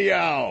stinking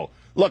radio.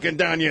 Looking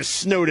down your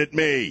snoot at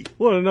me.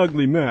 What an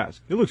ugly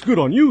mask. It looks good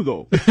on you,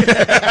 though. That's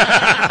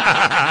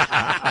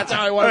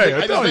how I wanted to.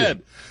 I just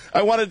did.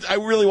 I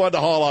really wanted to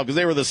haul off because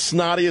they were the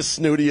snottiest,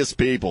 snootiest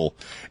people.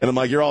 And I'm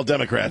like, you're all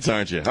Democrats,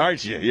 aren't you?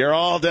 Aren't you? You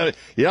all voted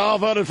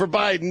for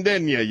Biden,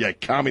 didn't you? You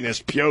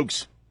communist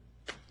pukes.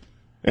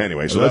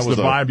 Anyway, so that's the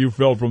vibe you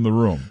felt from the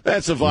room.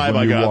 That's the vibe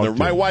I got.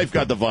 My wife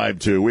got the vibe,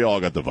 too. We all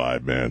got the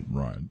vibe, man.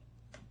 Right.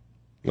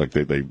 Like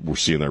they were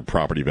seeing their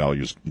property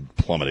values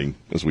plummeting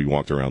as we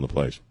walked around the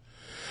place.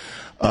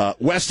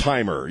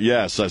 Westheimer,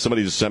 yes.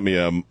 Somebody just sent me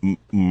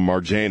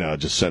Marjana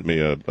just sent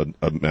me a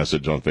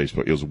message on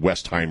Facebook. It was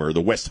Westheimer,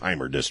 the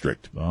Westheimer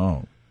district. Oh.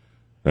 All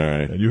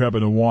right. And you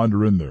happen to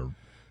wander in there.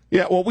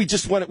 Yeah, well, we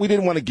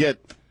didn't want to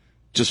get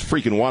just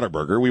freaking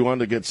Whataburger. We wanted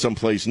to get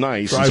someplace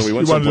nice. And so we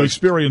wanted to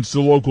experience the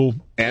local.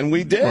 And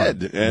we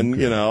did. Right. And,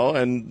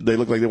 and they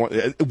looked like they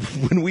wanted.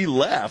 When we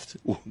left,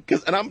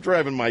 and I'm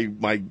driving my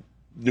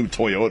new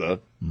Toyota.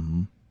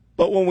 Mm-hmm.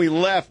 But when we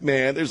left,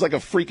 man, there's like a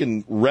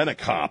freaking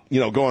rent-a-cop,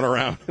 going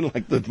around in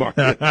like the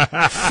market.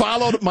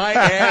 Followed my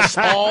ass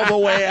all the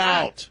way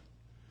out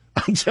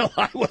until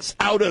I was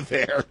out of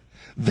there.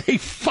 They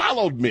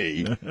followed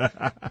me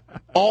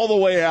all the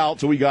way out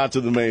till we got to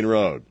the main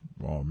road.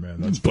 Oh,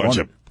 man, that's bunch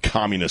of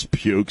communist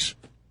pukes.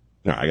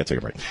 All right, I got to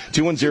take a break.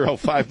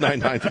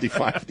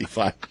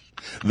 210-599-5555.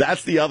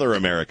 That's the other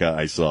America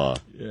I saw.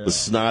 Yeah. The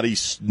snotty,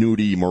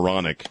 snooty,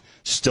 moronic,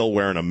 still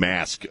wearing a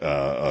mask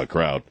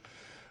crowd.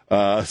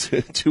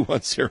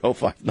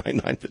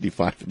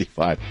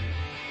 210-599-5555.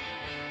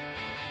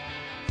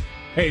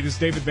 Hey, this is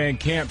David Van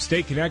Camp.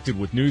 Stay connected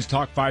with News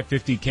Talk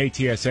 550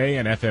 KTSA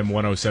and FM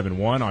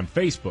 1071 on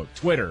Facebook,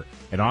 Twitter,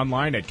 and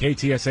online at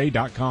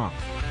KTSA.com.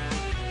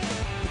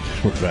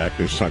 We're back.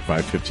 News Talk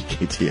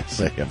 550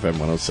 KTSA, FM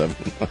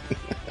 1071.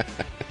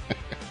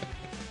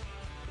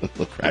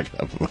 We'll crack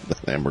up about that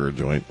hamburger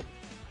joint.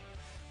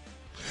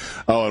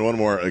 Oh, and one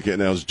more. Okay,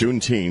 now it's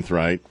Juneteenth,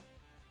 right?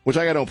 Which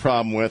I got no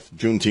problem with.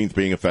 Juneteenth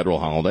being a federal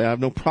holiday. I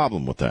have no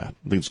problem with that.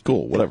 I think it's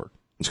cool. Whatever.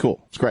 It's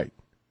cool. It's great.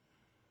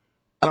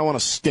 I don't want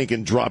to stink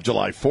and drop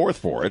July 4th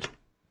for it.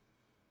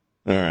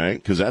 All right,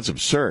 because that's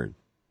absurd.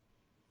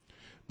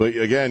 But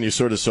again, you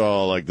sort of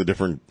saw like the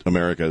different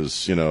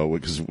Americas,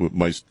 because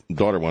my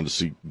daughter wanted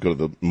to go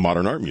to the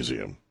Modern Art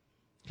Museum.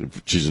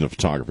 She's into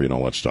photography and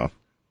all that stuff.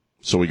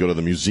 So we go to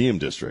the museum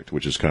district,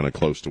 which is kind of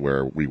close to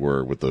where we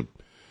were with the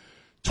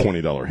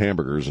 $20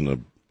 hamburgers and the,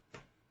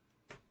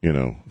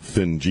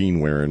 thin jean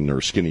wearing or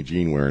skinny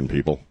jean wearing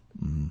people,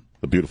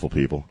 the beautiful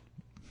people.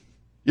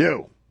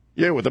 You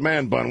with the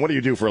man bun, what do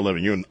you do for a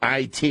living? You in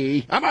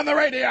IT? I'm on the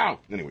radio.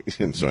 Anyway,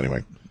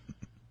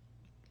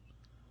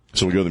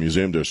 So we go to the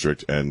museum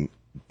district, and,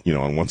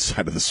 on one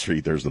side of the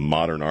street, there's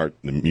the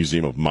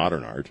Museum of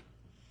Modern Art.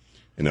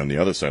 And on the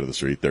other side of the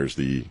street, there's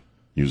the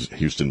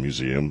Houston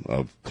Museum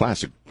of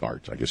Classic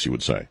Art, I guess you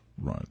would say.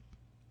 Right.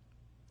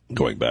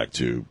 Going back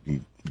to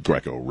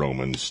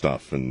Greco-Roman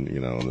stuff and,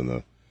 and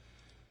then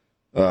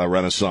the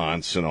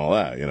Renaissance and all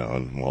that,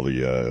 and all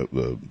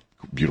the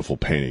beautiful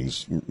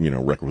paintings,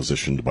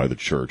 requisitioned by the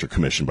church or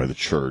commissioned by the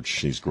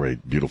church. These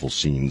great, beautiful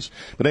scenes.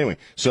 But anyway,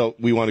 so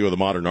we want to go to the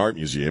Modern Art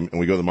Museum, and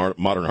we go to the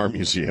Modern Art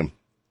Museum,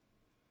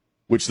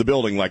 which the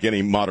building, like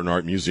any modern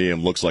art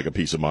museum, looks like a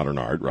piece of modern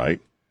art, right?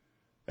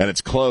 And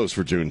it's closed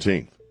for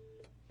Juneteenth.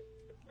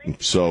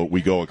 So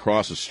we go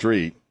across the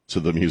street to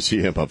the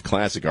Museum of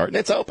Classic Art, and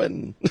it's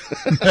open.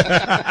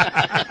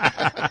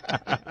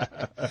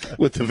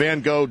 With the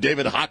Van Gogh,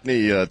 David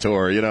Hockney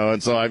tour,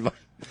 and so I'm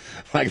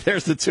like,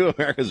 there's the two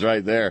Americas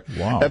right there.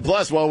 Wow. And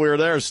plus, while we were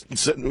there,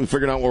 sitting,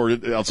 figuring out what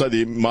we're outside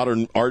the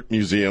Modern Art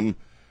Museum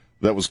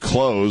that was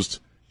closed,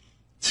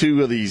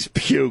 two of these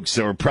pukes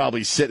that were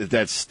probably sitting at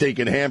that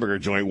stinking hamburger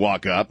joint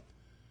walk up,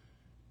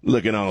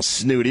 looking all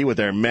snooty with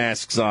their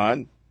masks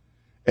on.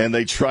 And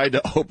they tried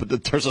to open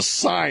there's a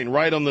sign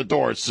right on the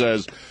door. It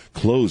says,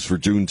 closed for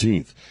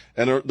Juneteenth.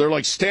 And they're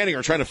like standing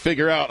there trying to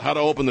figure out how to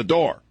open the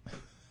door.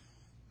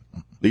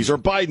 These are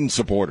Biden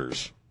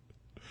supporters.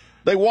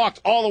 They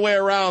walked all the way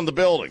around the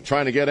building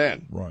trying to get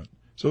in. Right.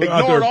 So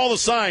ignored all the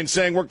signs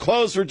saying we're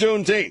closed for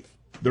Juneteenth.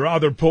 They're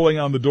out there pulling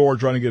on the door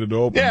trying to get it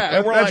open. Yeah.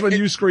 And that's when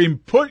you scream,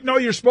 push. No,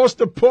 you're supposed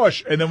to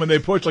push. And then when they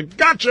push, like,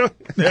 gotcha.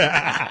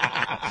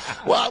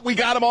 Well, we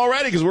got them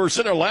already because we were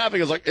sitting there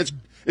laughing. It's like,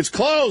 it's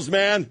closed,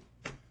 man.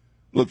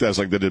 Looked at us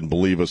like they didn't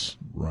believe us.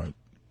 Right.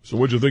 So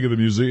what'd you think of the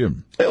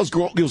museum? It was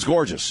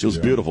gorgeous. It was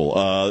beautiful.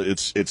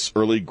 It's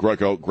early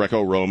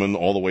Greco-Roman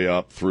all the way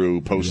up through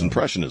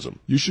Post-Impressionism.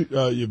 You should,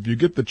 if you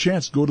get the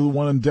chance, go to the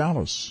one in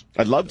Dallas.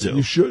 I'd love to.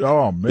 You should.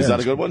 Oh, man. Is that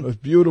a good one? It's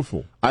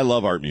beautiful. I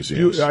love art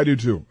museums. I do,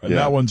 too. And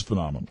that one's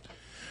phenomenal.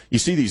 You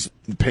see these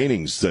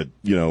paintings that,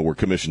 were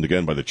commissioned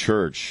again by the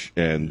church,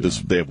 and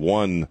they have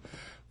one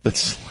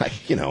that's like,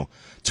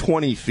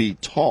 20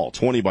 feet tall,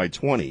 20 by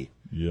 20.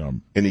 Yeah.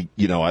 And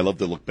I love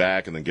to look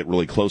back and then get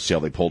really close, see how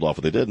they pulled off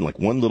what they did. And like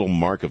one little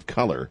mark of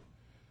color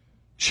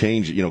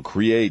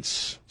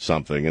creates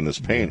something in this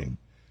painting.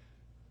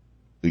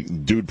 The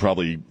dude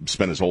probably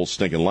spent his whole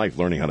stinking life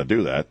learning how to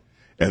do that.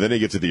 And then he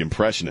gets to the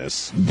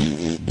Impressionists.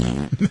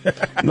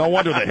 No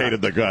wonder they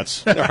hated their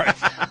guts. All right.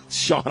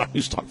 Sean on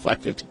News Talk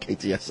 550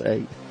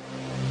 KTSA.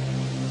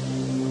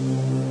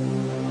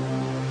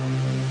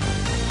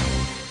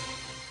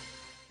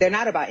 They're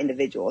not about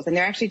individuals, and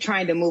they're actually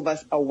trying to move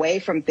us away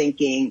from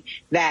thinking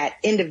that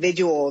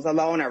individuals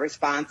alone are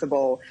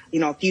responsible.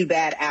 A few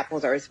bad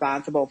apples are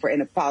responsible for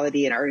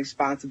inequality and are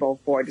responsible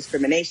for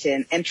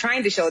discrimination, and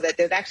trying to show that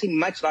there's actually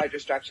much larger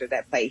structures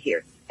at play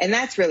here. And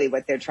that's really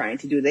what they're trying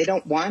to do. They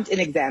don't want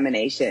an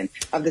examination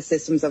of the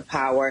systems of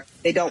power.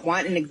 They don't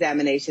want an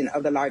examination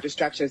of the larger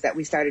structures that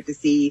we started to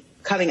see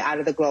coming out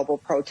of the global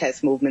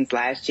protest movements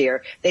last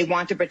year. They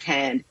want to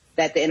pretend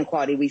that the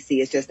inequality we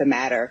see is just a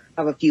matter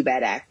of a few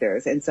bad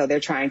actors. And so they're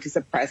trying to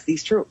suppress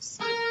these truths.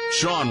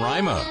 Sean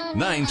Rima,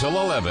 9 till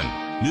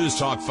 11. News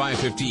Talk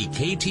 550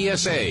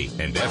 KTSA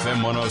and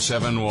FM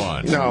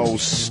 107.1. No,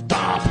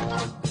 stop.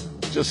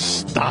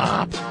 Just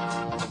stop.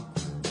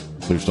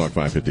 News Talk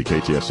 550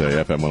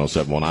 KTSA, FM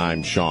 107.1.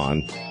 I'm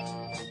Sean.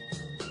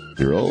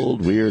 Your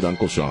old weird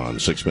Uncle Sean.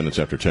 6 minutes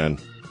after 10.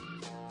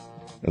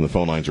 And the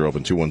phone lines are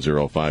open,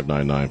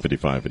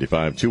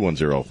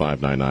 210-599-5555,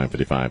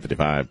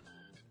 210-599-5555.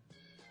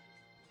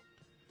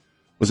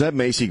 Was that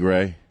Macy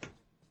Gray?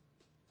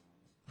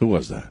 Who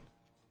was that?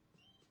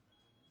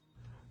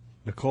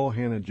 Nicole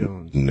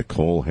Hannah-Jones.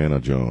 Nicole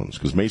Hannah-Jones.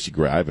 Because Macy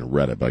Gray, I haven't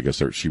read it, but I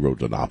guess she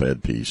wrote an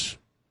op-ed piece,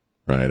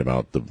 right,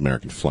 about the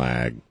American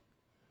flag.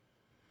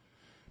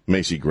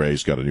 Macy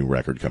Gray's got a new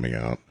record coming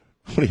out.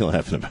 What are you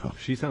laughing about?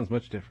 She sounds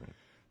much different.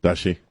 Does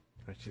she?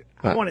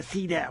 I want to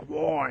see that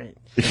warrant.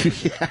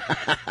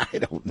 I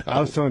don't know.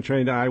 I was telling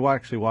Training Day. I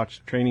actually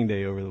watched Training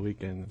Day over the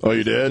weekend. Oh,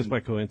 you did? Just by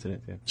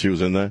coincidence, yeah. She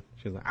was in there?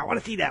 She was like, I want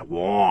to see that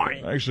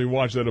warrant. I actually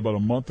watched that about a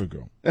month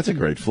ago. That's a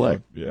great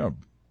flick. Yeah.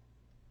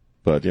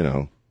 But, I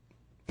don't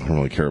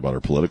really care about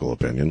her political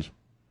opinions.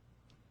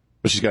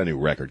 But she's got a new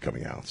record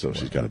coming out, so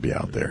she's got to be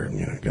out there.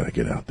 And, got to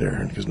get out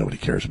there because nobody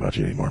cares about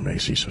you anymore,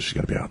 Macy, so she's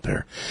got to be out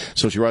there.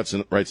 So she writes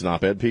an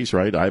op-ed piece,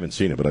 right? I haven't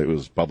seen it, but it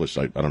was published,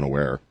 I don't know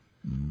where.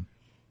 Mm-hmm.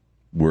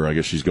 Where I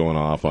guess she's going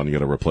off on, you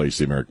got to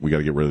replace we got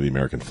to get rid of the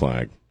American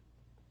flag.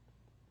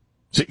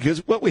 Because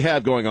what we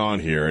have going on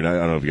here, and I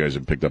don't know if you guys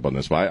have picked up on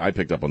this, but I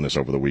picked up on this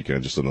over the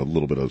weekend, just in a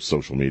little bit of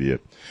social media.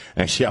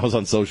 Actually, I was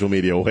on social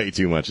media way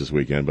too much this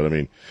weekend, but I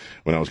mean,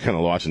 when I was kind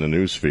of watching the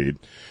news feed,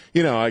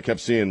 I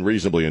kept seeing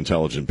reasonably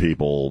intelligent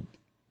people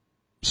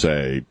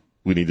say,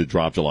 we need to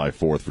drop July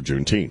 4th for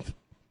Juneteenth.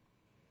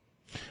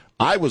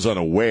 I was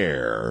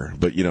unaware,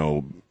 but,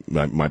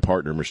 my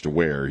partner, Mr.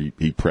 Ware, he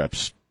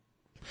preps.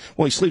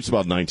 Well, he sleeps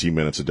about 19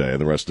 minutes a day, and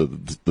the rest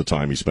of the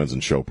time he spends in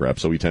show prep,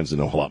 so he tends to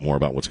know a lot more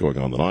about what's going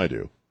on than I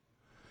do,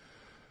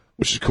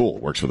 which is cool.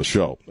 It works for the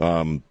show.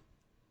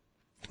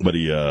 But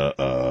he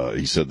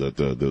said that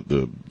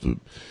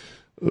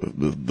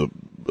the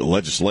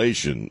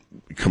legislation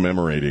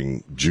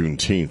commemorating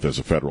Juneteenth as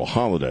a federal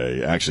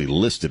holiday actually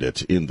listed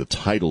it in the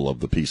title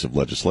of the piece of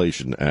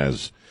legislation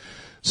as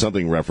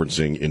something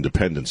referencing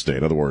Independence Day.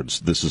 In other words,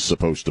 this is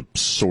supposed to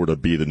sort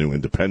of be the new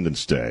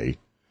Independence Day.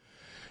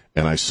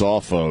 And I saw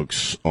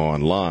folks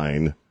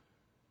online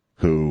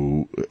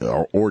who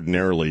are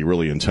ordinarily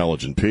really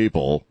intelligent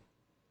people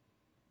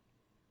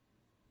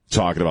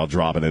talking about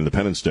dropping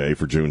Independence Day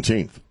for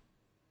Juneteenth.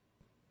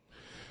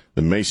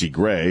 Then Macy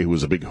Gray, who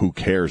is a big who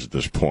cares at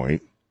this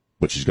point,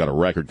 but she's got a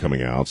record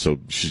coming out, so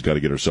she's got to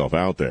get herself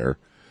out there,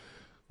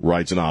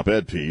 writes an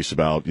op-ed piece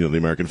about, the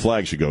American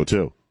flag should go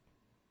too.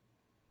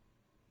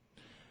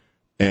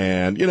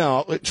 And,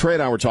 Trey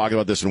and I were talking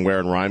about this in Ware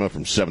and Rima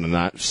from 7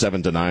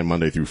 to 9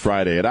 Monday through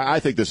Friday, and I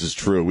think this is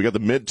true. We got the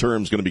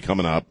midterms going to be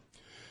coming up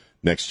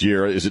next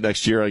year. Is it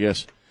next year, I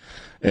guess?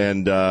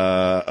 And,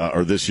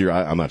 or this year,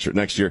 I'm not sure.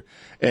 Next year.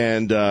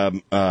 And,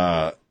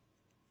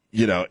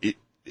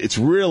 it's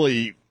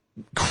really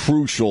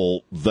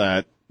crucial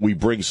that we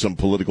bring some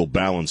political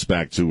balance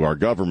back to our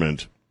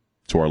government,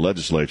 to our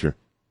legislature.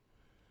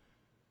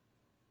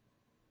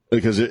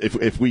 Because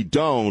if we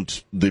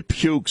don't, the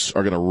pukes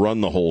are going to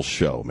run the whole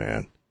show,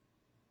 man.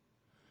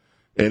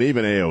 And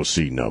even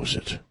AOC knows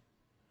it.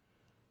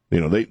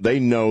 They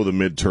know the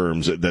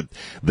midterms that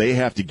they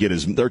have to get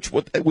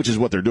which is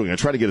what they're doing. I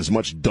try to get as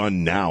much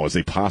done now as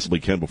they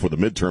possibly can before the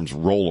midterms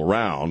roll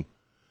around,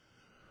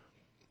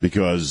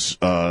 because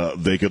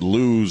they could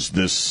lose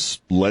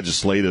this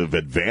legislative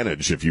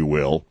advantage, if you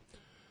will,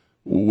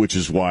 which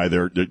is why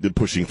they're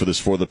pushing for this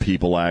For the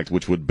People Act,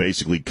 which would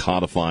basically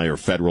codify or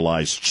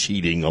federalize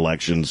cheating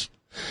elections.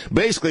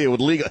 Basically, it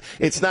would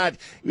it's not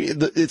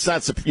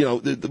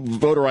the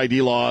voter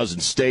ID laws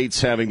and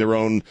states having their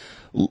own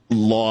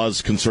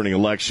laws concerning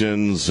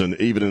elections, and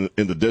even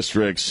in the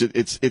districts.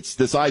 It's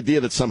this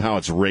idea that somehow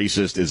it's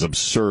racist is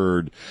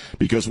absurd,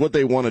 because what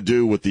they want to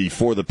do with the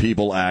For the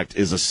People Act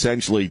is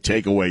essentially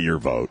take away your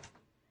vote,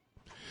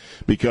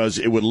 because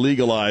it would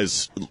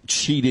legalize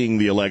cheating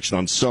the election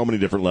on so many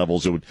different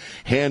levels. It would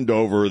hand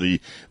over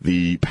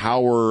the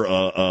power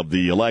of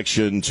the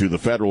election to the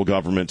federal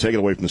government, take it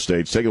away from the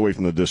states, take it away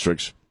from the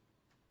districts.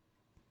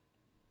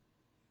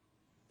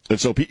 And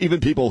so even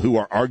people who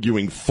are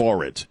arguing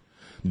for it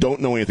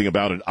don't know anything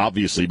about it,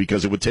 obviously,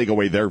 because it would take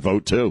away their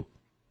vote, too.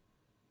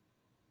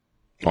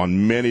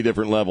 On many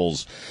different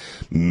levels.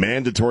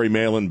 Mandatory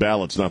mail-in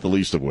ballots, not the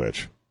least of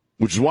which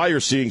is why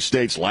you're seeing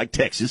states like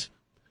Texas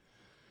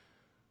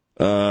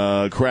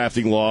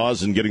crafting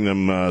laws and getting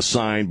them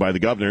signed by the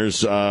governors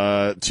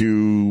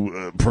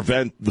to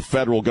prevent the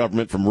federal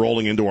government from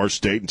rolling into our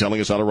state and telling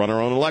us how to run our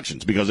own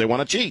elections, because they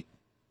want to cheat.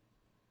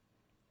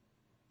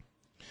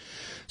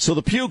 So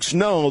the pukes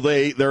know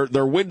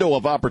their window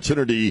of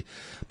opportunity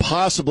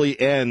possibly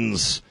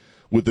ends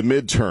with the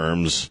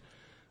midterms.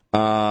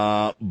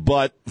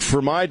 But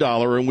for my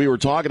dollar, and we were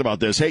talking about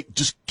this, hey,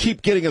 just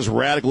keep getting as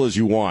radical as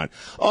you want.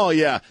 Oh,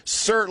 yeah,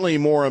 certainly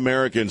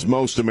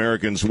most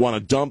Americans want to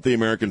dump the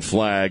American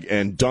flag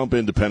and dump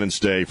Independence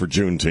Day for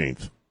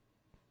Juneteenth.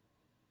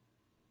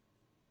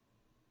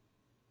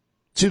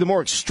 See, the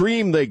more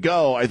extreme they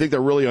go, I think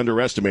they're really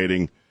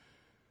underestimating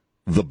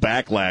the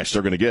backlash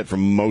they're going to get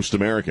from most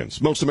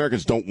Americans. Most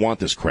Americans don't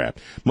want this crap.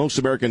 Most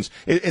Americans,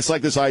 it's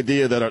like this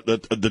idea that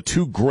the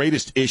two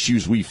greatest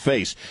issues we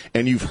face,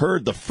 and you've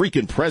heard the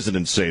freaking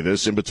president say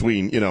this in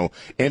between,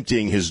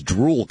 emptying his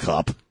drool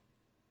cup,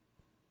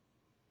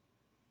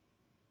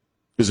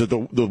 is that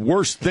the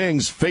worst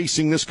things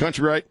facing this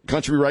country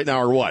right now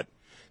are what?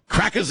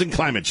 Crackers and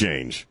climate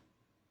change.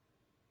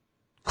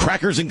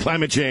 Crackers and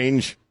climate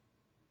change.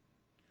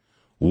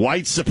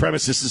 White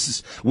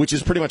supremacists, which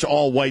is pretty much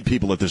all white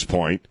people at this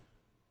point,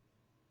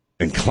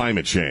 and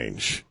climate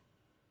change,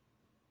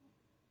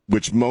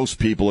 which most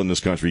people in this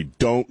country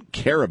don't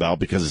care about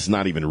because it's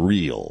not even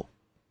real.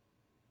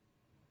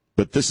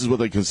 But this is what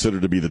they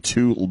consider to be the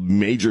two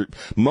major.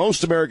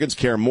 Most Americans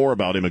care more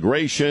about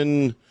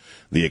immigration,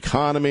 the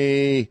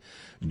economy,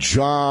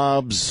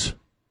 jobs,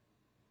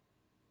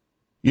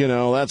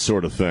 that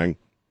sort of thing.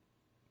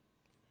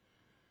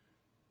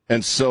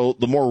 And so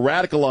the more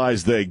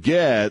radicalized they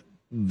get,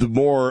 the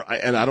more,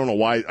 and I don't know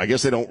why, I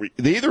guess they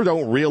either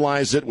don't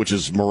realize it, which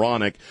is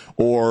moronic,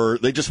 or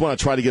they just want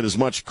to try to get as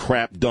much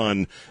crap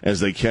done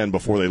as they can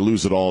before they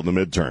lose it all in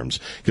the midterms.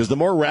 Because the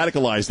more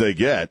radicalized they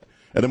get,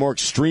 and the more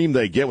extreme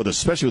they get,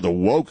 especially with the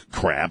woke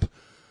crap,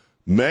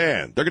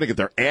 man, they're going to get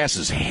their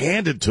asses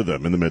handed to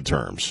them in the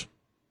midterms.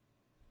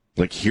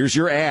 Like, here's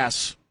your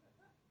ass.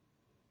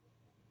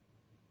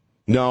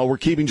 No, we're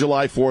keeping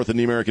July 4th and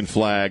the American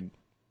flag.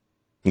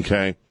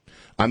 Okay?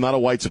 I'm not a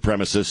white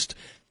supremacist.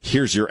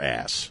 Here's your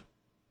ass.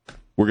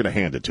 We're going to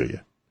hand it to you.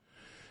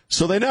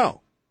 So they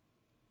know.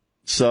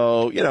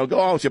 So, go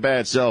on with your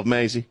bad self,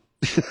 Maisie.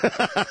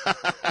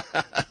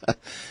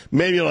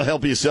 Maybe it'll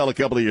help you sell a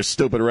couple of your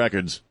stupid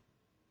records.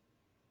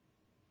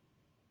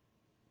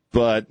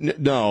 But,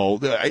 no,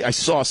 I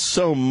saw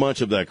so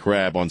much of that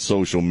crap on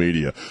social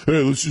media.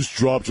 Hey, let's just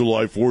drop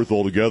July 4th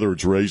altogether.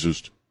 It's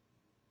racist.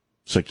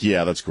 It's like,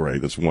 yeah, that's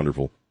great. That's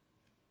wonderful.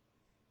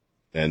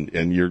 And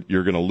you're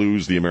going to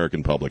lose the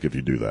American public if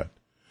you do that.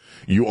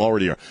 You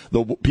already are.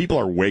 The people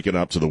are waking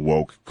up to the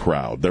woke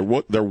crowd.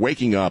 They're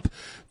waking up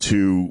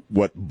to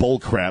what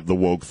bullcrap the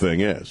woke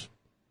thing is.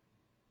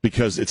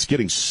 Because it's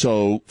getting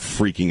so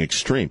freaking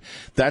extreme.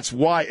 That's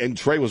why, and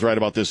Trey was right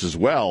about this as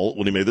well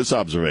when he made this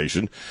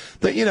observation,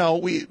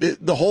 that,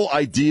 the whole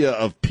idea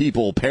of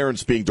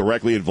parents being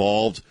directly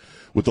involved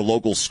with the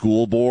local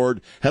school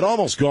board had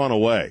almost gone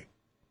away.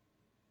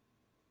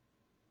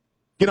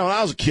 When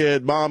I was a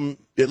kid,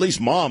 at least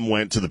mom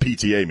went to the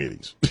PTA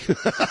meetings.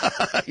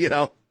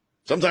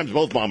 Sometimes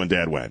both mom and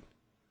dad went.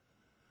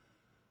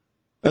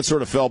 That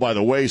sort of fell by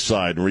the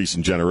wayside in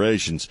recent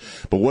generations.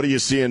 But what are you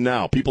seeing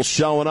now? People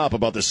showing up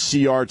about the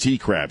CRT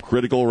crap,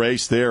 critical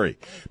race theory.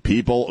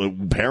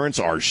 Parents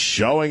are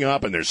showing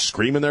up and they're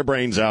screaming their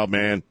brains out,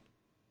 man.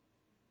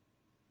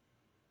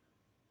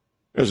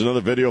 There's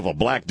another video of a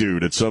black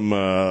dude at some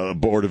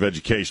board of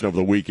education over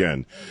the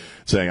weekend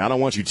saying, I don't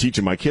want you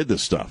teaching my kid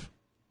this stuff.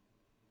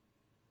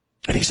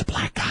 And he's a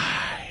black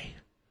guy.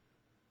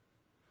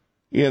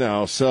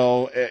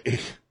 So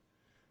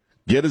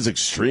get as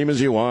extreme as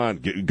you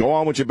want. Go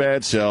on with your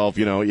bad self.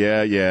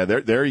 Yeah.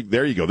 There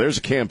you go. There's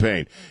a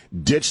campaign.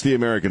 Ditch the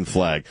American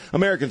flag.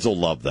 Americans will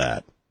love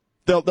that.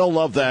 They'll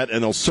love that,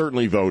 and they'll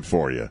certainly vote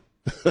for you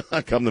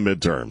come the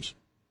midterms.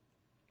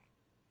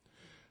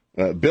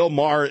 Bill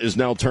Maher is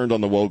now turned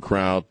on the woke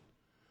crowd.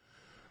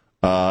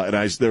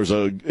 There's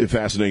a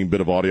fascinating bit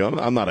of audio.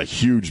 I'm not a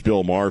huge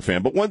Bill Maher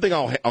fan, but one thing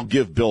I'll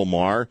give Bill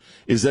Maher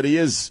is that he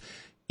is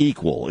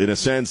equal in a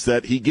sense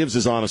that he gives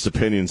his honest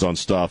opinions on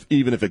stuff,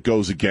 even if it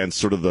goes against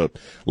sort of the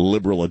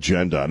liberal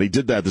agenda. And he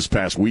did that this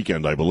past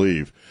weekend, I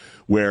believe,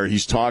 where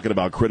he's talking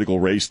about critical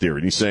race theory.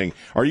 And he's saying,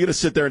 are you going to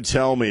sit there and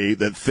tell me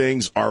that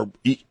things are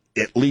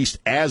at least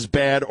as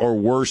bad or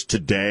worse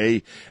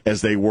today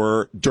as they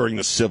were during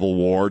the Civil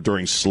War,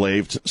 during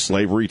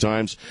slavery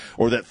times,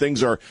 or that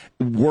things are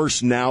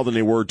worse now than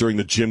they were during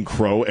the Jim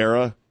Crow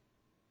era?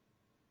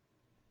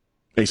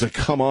 And he's like,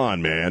 come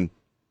on, man.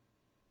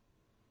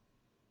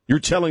 You're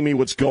telling me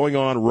what's going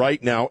on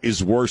right now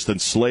is worse than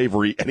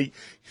slavery. And he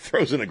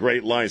throws in a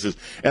great line. He says,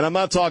 and I'm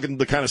not talking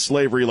the kind of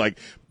slavery like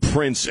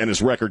Prince and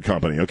his record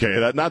company,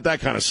 okay? Not that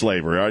kind of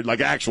slavery, all right? Like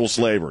actual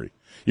slavery.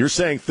 You're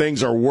saying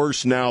things are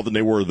worse now than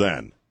they were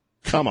then.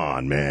 Come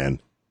on,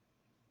 man.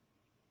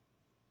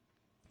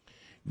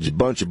 It's a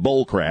bunch of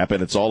bull crap,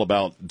 and it's all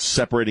about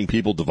separating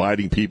people,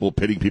 dividing people,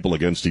 pitting people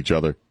against each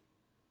other.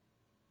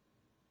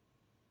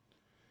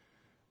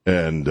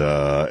 And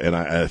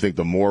I think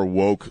the more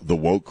woke the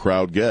woke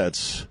crowd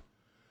gets,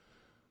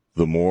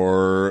 the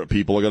more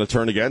people are going to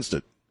turn against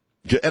it.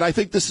 And I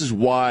think this is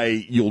why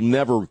you'll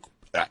never,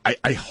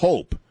 I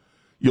hope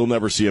you'll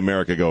never see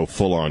America go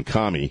full-on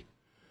commie,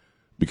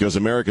 because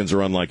Americans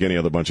are unlike any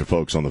other bunch of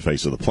folks on the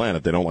face of the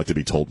planet. They don't like to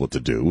be told what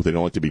to do. They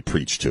don't like to be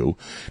preached to.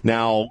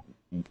 Now,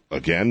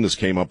 again, this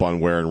came up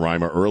on Ware and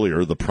Reimer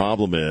earlier. The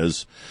problem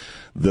is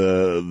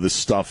the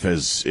stuff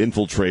has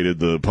infiltrated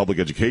the public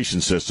education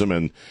system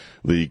and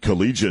the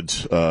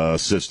collegiate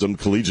system,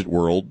 collegiate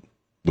world,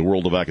 the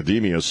world of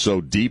academia, so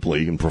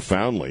deeply and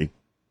profoundly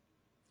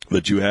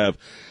that you have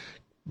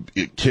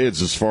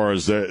kids, as far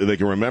as they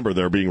can remember,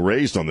 they're being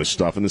raised on this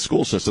stuff in the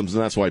school systems,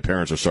 and that's why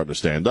parents are starting to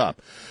stand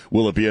up.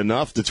 Will it be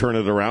enough to turn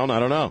it around? I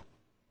don't know.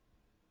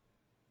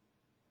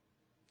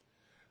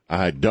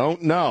 I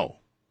don't know.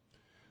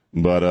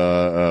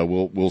 But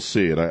we'll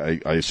see. And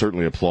I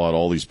certainly applaud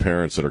all these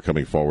parents that are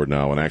coming forward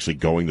now and actually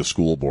going to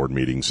school board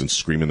meetings and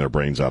screaming their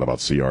brains out about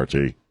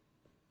CRT.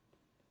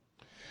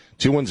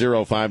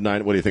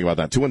 210-59, what do you think about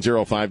that?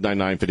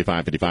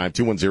 210-599-5555,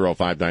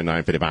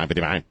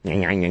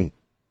 210-599-5555.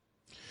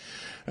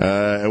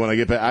 And when I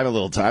get back, I'm a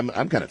little tired.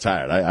 I'm kind of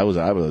tired. I was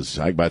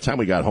by the time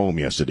we got home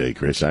yesterday,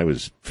 Chris, I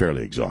was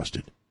fairly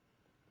exhausted.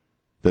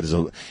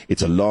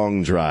 It's a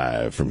long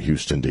drive from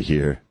Houston to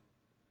here.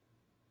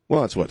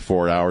 Well, it's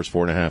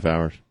 4.5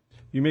 hours?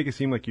 You make it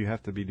seem like you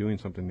have to be doing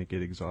something to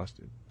get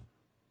exhausted.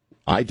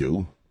 I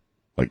do.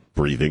 Like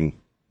breathing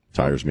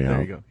tires me out.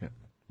 There you go, yeah.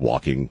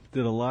 Walking.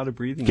 Did a lot of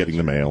breathing. Getting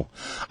the mail.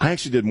 I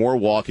actually did more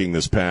walking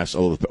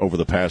over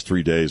the past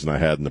 3 days than I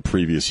had in the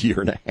previous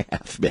year and a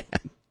half, man.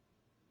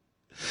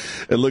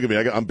 And look at me,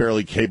 I'm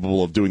barely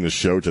capable of doing the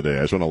show today.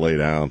 I just want to lay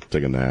down,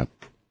 take a nap,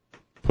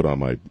 put on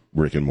my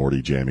Rick and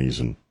Morty jammies,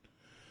 and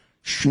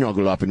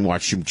snuggle up and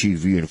watch some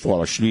TV and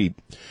fall asleep.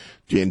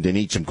 And then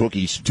eat some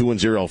cookies.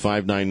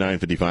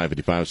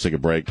 210-599-5555. Let's take a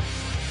break.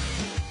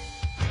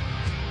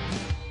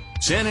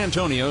 San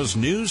Antonio's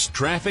news,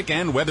 traffic,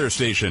 and weather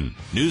station.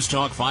 News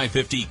Talk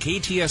 550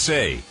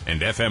 KTSA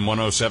and FM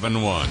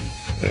 1071.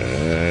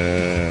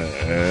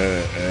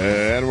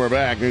 And we're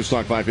back. News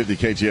Talk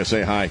 550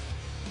 KTSA. Hi.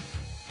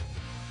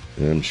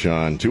 I'm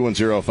Sean.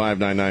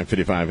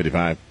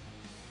 210-599-5555.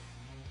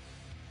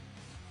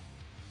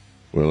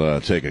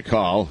 We'll take a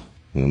call.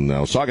 And I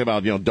was talking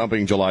about,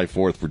 dumping July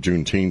 4th for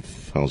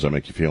Juneteenth. How does that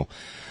make you feel?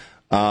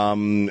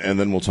 And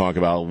then we'll talk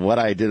about what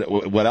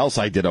else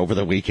I did over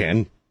the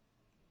weekend.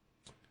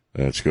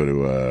 Let's go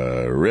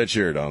to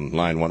Richard on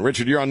line 1.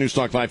 Richard, you're on News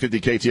Talk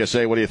 550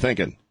 KTSA. What are you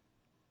thinking?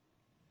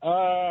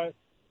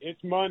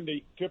 It's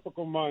Monday.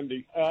 Typical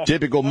Monday.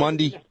 Typical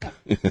Monday?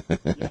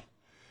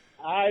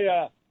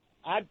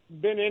 I've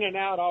been in and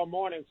out all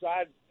morning, so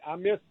I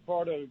missed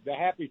part of the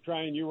happy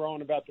train you were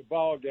on about the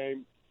ball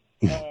game.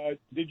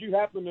 Did you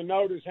happen to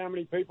notice how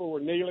many people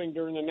were kneeling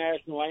during the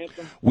national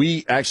anthem?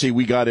 We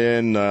got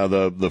in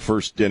the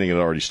first inning had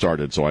already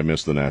started, so I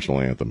missed the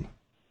national anthem.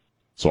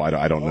 So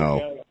I don't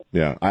know.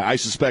 Yeah, I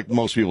suspect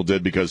most people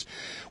did because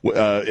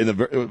in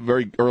the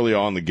very early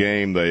on in the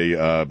game they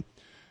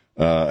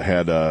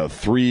had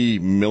 3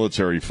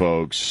 military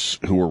folks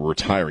who were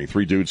retiring,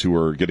 3 dudes who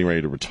were getting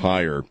ready to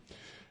retire,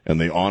 and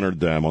they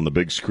honored them on the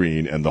big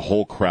screen, and the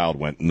whole crowd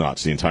went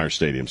nuts, the entire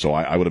stadium. So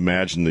I would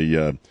imagine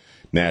the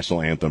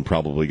national anthem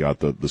probably got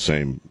the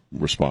same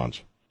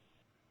response.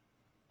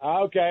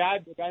 Okay, I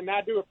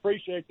do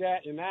appreciate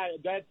that, and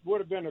that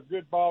would have been a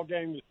good ball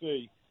game to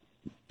see.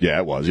 Yeah,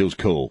 it was. It was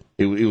cool.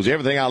 It was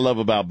everything I love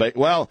about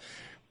I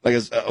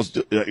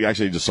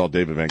actually just saw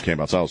David Van Camp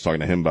outside. I was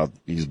talking to him about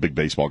he's a big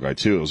baseball guy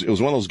too. It was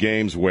one of those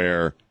games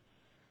where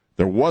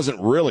there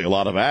wasn't really a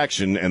lot of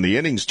action, and the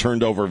innings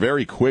turned over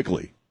very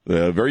quickly.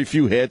 Very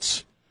few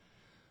hits.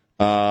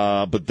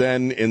 But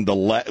then in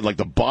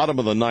the bottom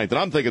of the ninth, and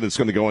I'm thinking it's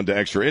going to go into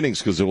extra innings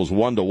because it was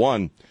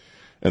 1-1,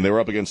 and they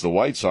were up against the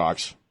White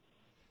Sox.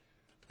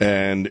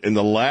 And in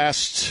the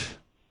last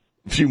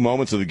few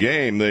moments of the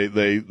game,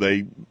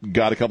 they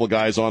got a couple of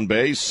guys on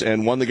base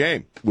and won the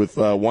game with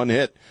 1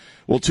 hit.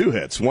 Well, 2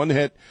 hits. 1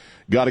 hit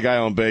got a guy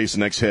on base. The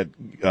next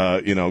hit,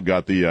 got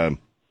the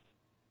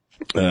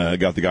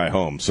guy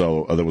home.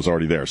 So that was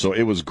already there. So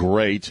it was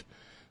great.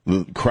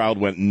 The crowd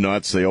went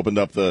nuts. They opened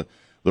up the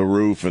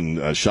roof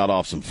and shot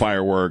off some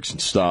fireworks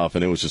and stuff,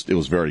 and it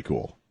was very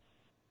cool.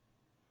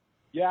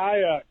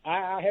 Yeah,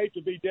 I hate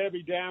to be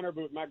Debbie Downer,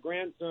 but my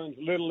grandson's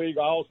Little League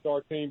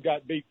All-Star team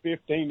got beat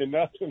 15-0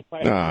 last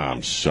night.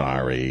 I'm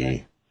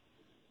sorry.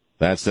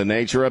 That's the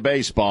nature of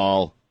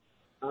baseball.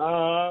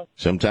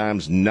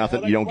 Sometimes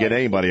nothing. You don't get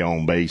anybody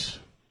on base.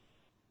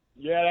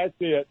 Yeah, that's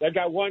it. They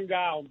got 1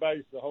 guy on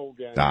base the whole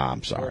game.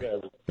 I'm sorry.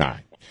 Whatever. All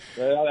right.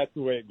 Well, that's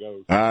the way it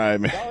goes. All right,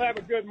 man. Y'all have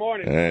a good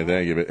morning. Hey,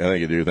 thank you,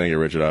 dude. Thank you,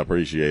 Richard. I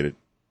appreciate it.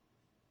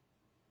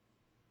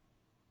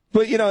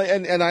 But,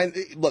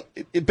 look,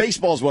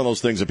 baseball is one of those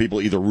things that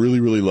people either really,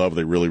 really love or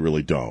they really,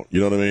 really don't.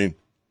 You know what I mean?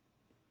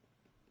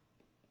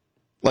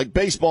 Like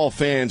baseball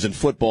fans and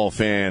football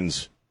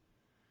fans,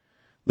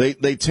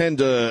 they tend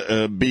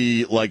to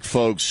be like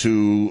folks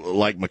who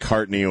like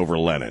McCartney over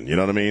Lennon. You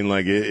know what I mean?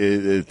 Like,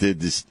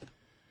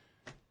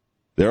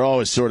 they're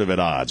always sort of at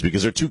odds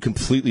because they're 2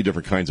 completely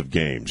different kinds of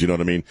games. You know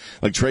what I mean?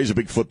 Like Trey's a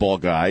big football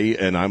guy,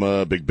 and I'm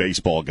a big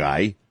baseball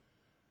guy.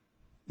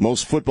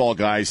 Most football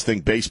guys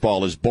think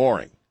baseball is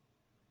boring.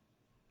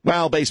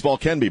 Well, baseball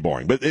can be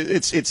boring, but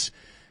it's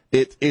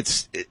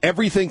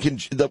everything can.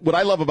 What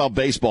I love about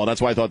baseball, and that's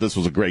why I thought this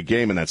was a great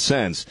game in that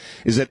sense,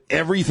 is that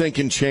everything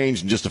can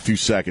change in just a few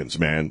seconds,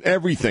 man.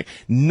 Everything.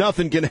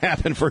 Nothing can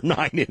happen for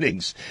 9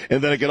 innings,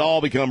 and then it can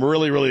all become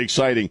really, really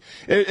exciting.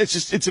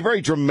 It's a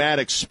very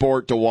dramatic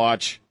sport to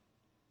watch.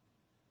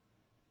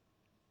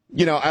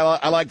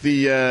 I like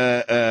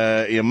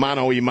the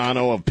mano a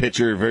mano of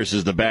pitcher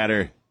versus the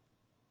batter.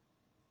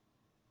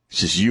 It's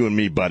just you and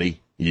me, buddy.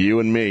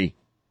 You and me.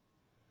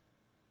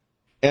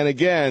 And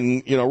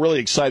again, really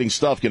exciting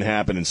stuff can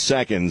happen in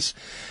seconds,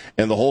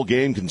 and the whole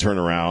game can turn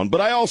around. But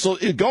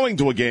going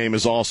to a game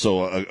is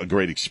also a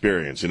great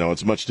experience.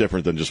 It's much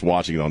different than just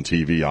watching it on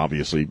TV.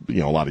 Obviously,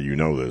 a lot of you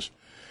know this,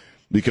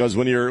 because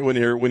when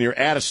you're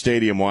at a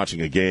stadium watching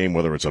a game,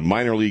 whether it's a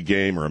minor league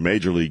game or a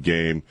major league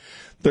game,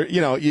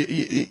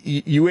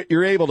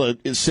 you're able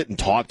to sit and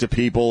talk to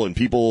people, and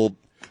people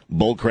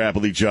bullcrap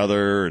with each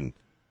other and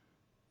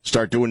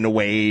start doing the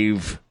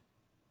wave.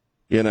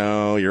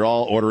 You're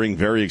all ordering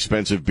very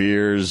expensive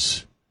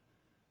beers,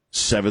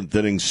 7th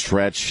inning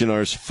stretch.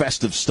 There's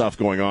festive stuff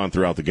going on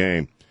throughout the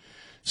game.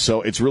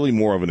 So it's really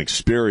more of an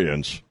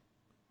experience.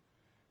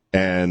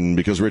 And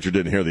because Richard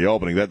didn't hear the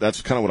opening,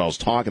 that's kind of what I was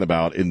talking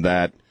about, in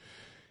that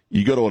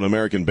you go to an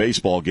American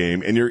baseball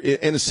game, and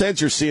in a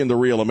sense, you're seeing the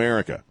real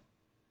America.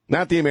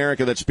 Not the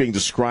America that's being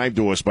described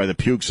to us by the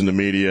pukes in the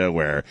media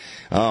where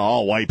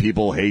all white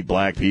people hate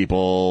black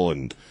people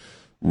and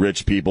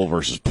rich people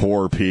versus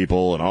poor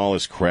people and all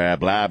this crap,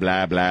 blah,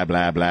 blah, blah,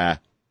 blah, blah.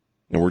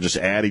 And we're just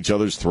at each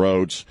other's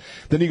throats.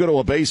 Then you go to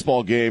a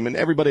baseball game, and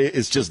everybody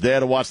is just there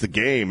to watch the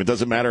game. It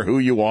doesn't matter who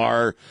you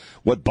are,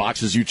 what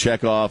boxes you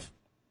check off.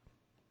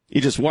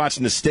 You're just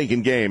watching the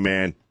stinking game,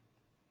 man.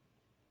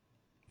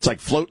 It's like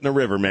floating a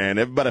river, man.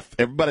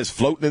 Everybody's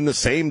floating in the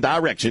same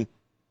direction.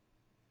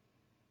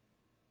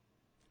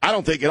 I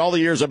don't think in all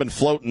the years I've been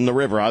floating the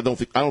river, I don't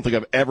think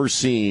I've ever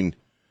seen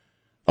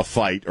a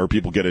fight or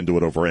people get into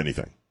it over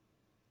anything.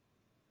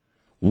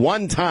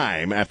 One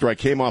time after I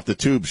came off the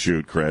tube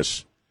shoot,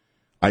 Chris,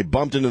 I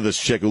bumped into this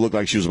chick who looked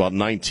like she was about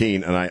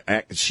 19, and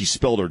she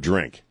spilled her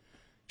drink.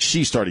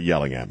 She started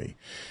yelling at me.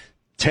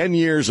 10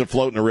 years of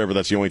floating a river,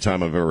 that's the only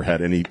time I've ever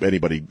had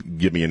anybody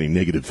give me any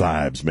negative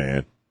vibes,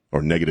 man,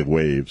 or negative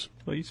waves.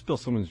 Well, you spill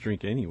someone's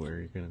drink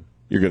anywhere,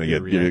 they're going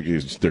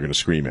to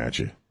scream at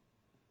you.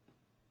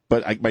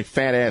 But my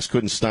fat ass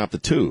couldn't stop the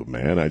tube,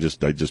 man. I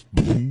just.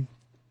 Boom.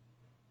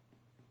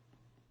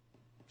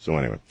 So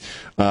anyway,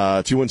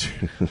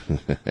 212.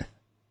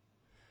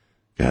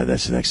 God,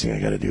 that's the next thing I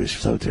got to do is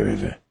float the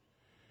river.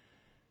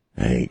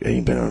 I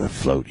ain't been on a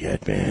float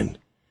yet, man.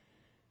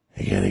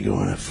 I got to go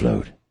on a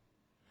float.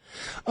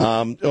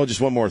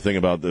 Just one more thing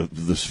about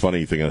this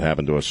funny thing that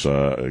happened to us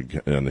on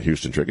the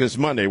Houston trip. It's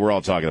Monday. We're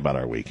all talking about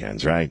our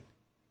weekends, right?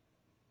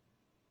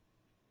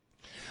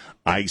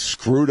 I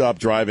screwed up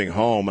driving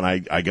home, and I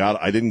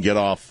didn't get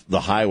off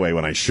the highway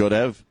when I should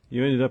have.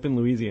 You ended up in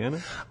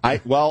Louisiana? I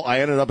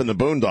ended up in the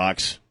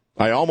boondocks.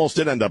 I almost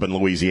did end up in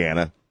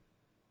Louisiana.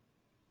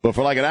 But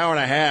for like an hour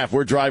and a half,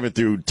 we're driving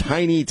through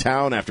tiny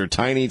town after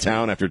tiny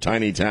town after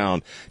tiny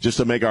town just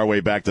to make our way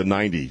back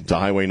to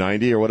Highway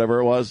 90 or whatever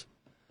it was.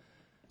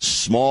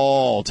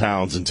 Small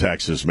towns in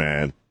Texas,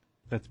 man.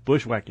 That's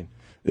bushwhacking.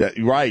 Yeah,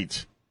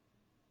 right.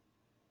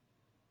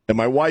 And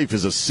my wife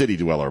is a city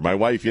dweller. My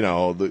wife,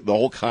 the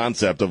whole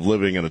concept of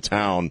living in a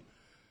town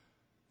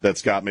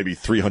that's got maybe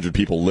 300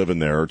 people living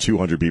there or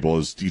 200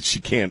 people she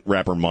can't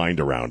wrap her mind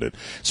around it.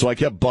 So I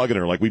kept bugging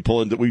her. Like we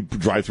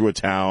drive through a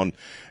town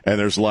and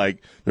there's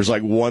like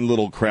one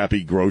little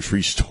crappy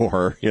grocery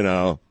store,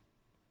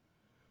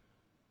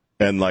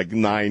 and like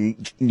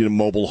 9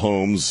 mobile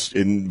homes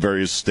in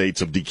various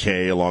states of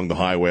decay along the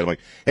highway. I'm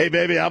like, hey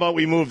baby, how about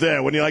we move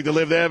there? Wouldn't you like to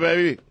live there,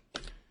 baby?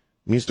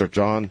 Mr.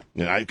 John,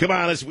 come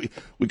on,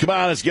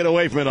 let's get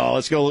away from it all.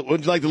 Let's go.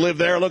 Wouldn't you like to live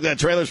there? Look, that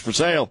trailer's for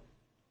sale.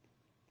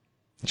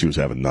 She was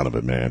having none of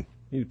it, man.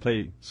 You need to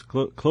pay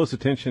close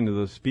attention to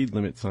the speed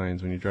limit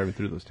signs when you're driving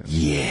through those towns.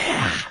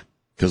 Yeah,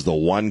 because the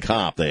one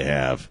cop they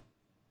have,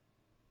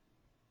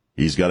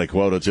 he's got a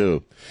quota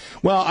too.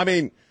 Well, I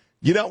mean,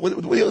 you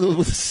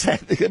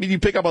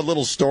pick up on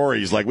little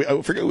stories like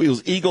I forget it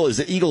was Eagle. Is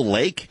it Eagle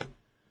Lake?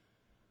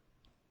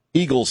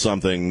 Eagle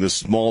something. This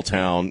small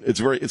town. It's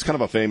kind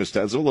of a famous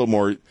town. It's a little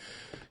more,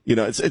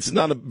 it's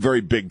not a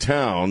very big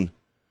town.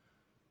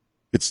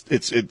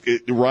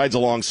 It rides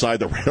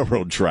alongside the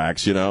railroad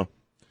tracks, and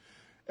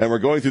we're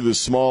going through this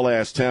small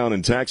ass town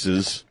in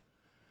Texas,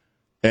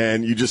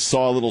 and you just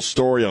saw a little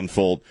story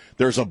unfold.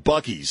 There's a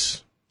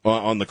Buc-ee's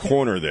on the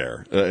corner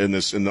there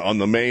on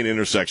the main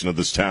intersection of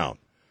this town.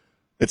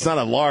 It's not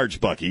a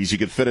large Buc-ee's; you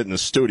could fit it in the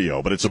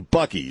studio, but it's a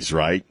Buc-ee's,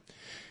 right?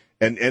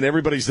 And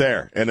everybody's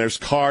there, and there's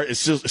it's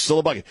still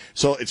a Buc-ee.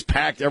 So it's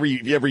packed.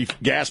 Every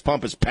gas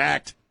pump is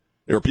packed.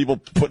 There are people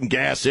putting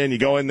gas in. You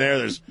go in there.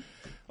 There's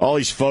all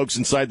these folks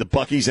inside the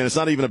Buc-ee's, and it's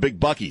not even a big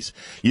Buc-ee's.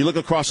 You look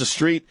across the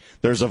street,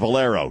 there's a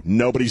Valero.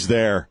 Nobody's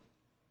there.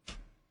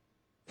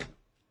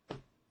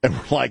 And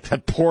we're like,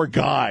 that poor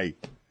guy,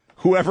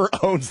 whoever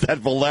owns that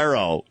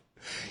Valero,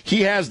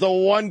 he has the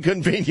one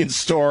convenience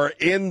store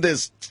in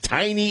this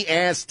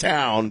tiny-ass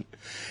town,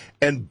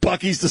 and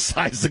Buc-ee's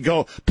decides to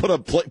go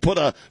put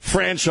a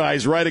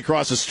franchise right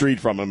across the street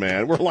from him,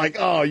 man. We're like,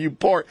 oh, you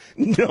poor.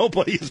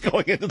 Nobody is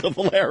going into the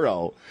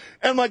Valero.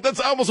 And like,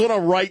 I almost want to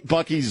write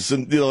Buc-ee's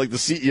and like the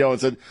CEO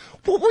and said,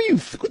 what were you?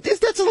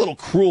 That's a little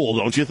cruel,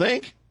 don't you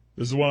think?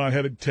 This is the one on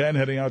heading 10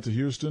 heading out to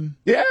Houston?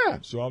 Yeah.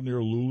 So out near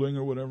Luling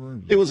or whatever?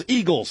 It was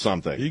Eagle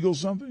something. Eagle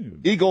something?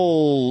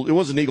 Eagle, it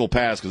wasn't Eagle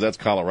Pass because that's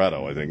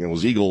Colorado, I think. It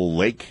was Eagle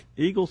Lake.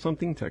 Eagle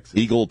something, Texas.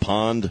 Eagle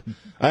Pond.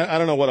 I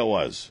don't know what it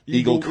was.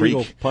 Eagle Creek.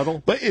 Eagle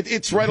Puddle. But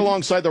it's right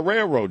alongside the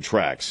railroad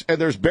tracks. And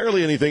there's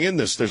barely anything in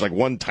this. There's like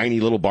one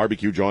tiny little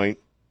barbecue joint.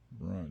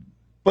 Right.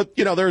 But,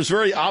 there's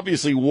very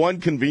obviously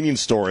one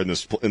convenience store in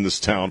this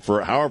town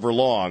for however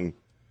long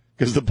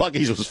because the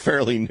Buc-ee's was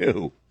fairly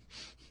new.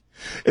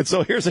 And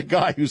so here's a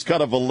guy who's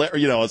got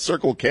a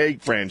Circle K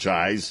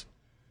franchise.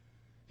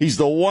 He's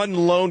the one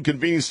lone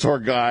convenience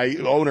store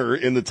owner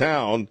in the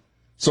town.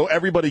 So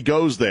everybody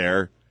goes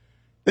there.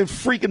 Then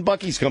freaking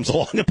Buc-ee's comes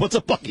along and puts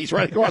a Buc-ee's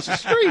right across the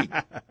street.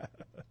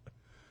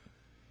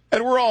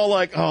 And we're all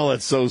like, oh,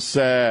 that's so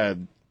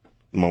sad.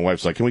 And my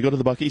wife's like, can we go to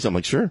the Buc-ee's? I'm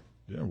like, sure.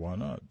 Yeah, why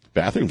not?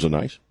 Bathrooms are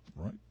nice.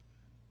 Right.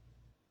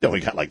 Yeah, we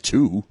got like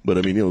 2, but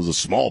I mean, it was a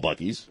small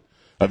Buc-ee's.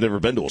 I've never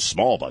been to a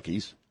small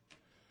Buc-ee's.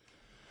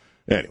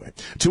 Anyway,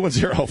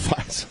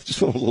 210-5,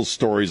 just one of the little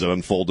stories that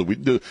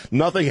unfolded.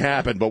 Nothing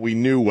happened, but we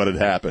knew what had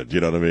happened.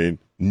 You know what I mean?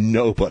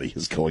 Nobody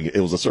is going. It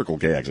was a Circle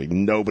K, actually.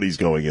 Nobody's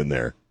going in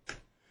there.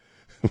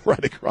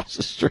 Right across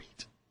the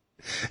street.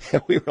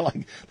 And we were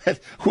like,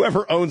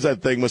 whoever owns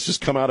that thing must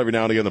just come out every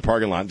now and again in the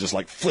parking lot and just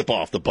like flip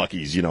off the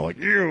Buc-ee's, like,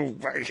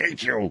 I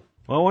hate you.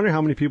 Well, I wonder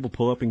how many people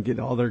pull up and get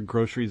all their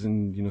groceries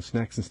and,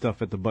 snacks and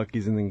stuff at the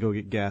Buc-ee's and then go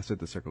get gas at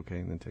the Circle K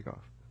and then take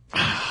off.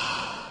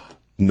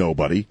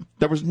 Nobody.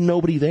 There was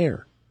nobody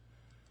there.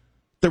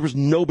 There was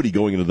nobody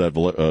going into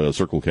that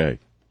Circle K.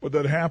 But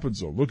that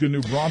happens, though. Look at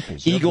New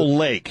Braunfels. Eagle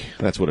Lake.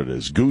 That's what it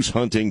is. Goose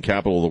hunting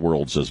capital of the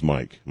world, says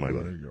Mike. There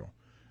you go.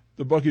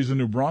 The Buc-ee's in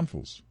New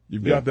Braunfels.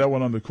 You've got that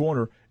one on the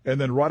corner. And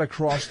then right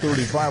across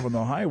 35 on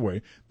the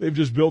highway, they've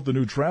just built a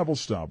new travel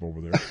stop over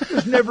there.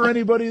 There's never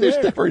anybody there.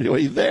 There's never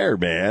anybody there,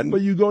 man.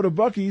 But you go to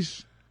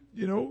Buc-ee's,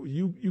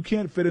 you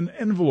can't fit an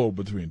envelope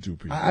between two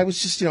people. I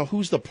was just,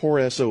 who's the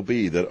poor SOB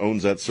that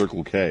owns that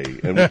Circle K?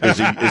 And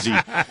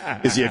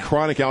is he a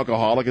chronic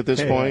alcoholic at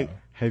this point?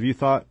 Have you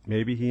thought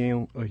maybe he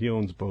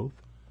owns both?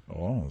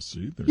 Oh,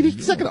 see,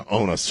 he's not going to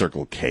own a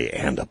Circle K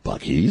and a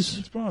Buc-ee's.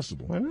 It's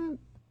possible. Why not?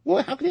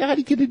 Well, how can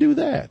he do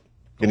that?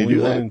 Can he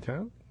do that in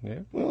town? Yeah.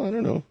 Well, I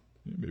don't know.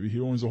 Yeah, maybe he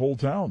owns the whole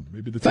town.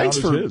 Maybe the town is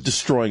his. Thanks for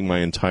destroying my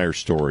entire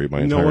story,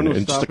 in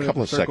just a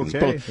couple of seconds.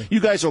 You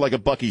guys are like a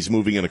Buc-ee's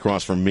moving in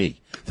across from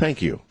me.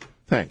 Thank you.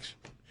 Thanks.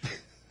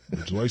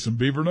 Would you like some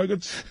beaver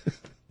nuggets?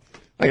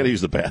 I got to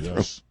use the bathroom.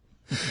 Yes.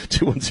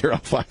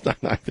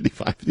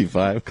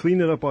 210-599-5555. Clean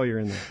it up while you're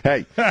in there.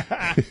 Hey.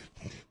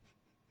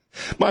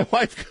 My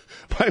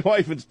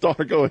wife and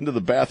daughter go into the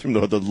bathroom,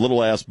 the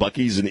little ass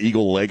Buc-ee's in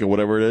Eagle Lake or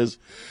whatever it is.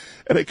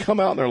 And they come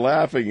out and they're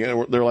laughing,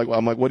 and they're like,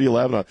 I'm like, what are you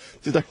laughing at?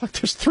 They're like,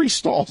 there's 3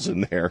 stalls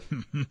in there.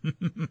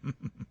 And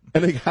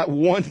they got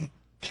one,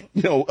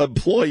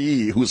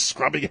 employee who's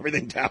scrubbing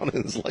everything down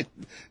and is like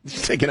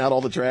taking out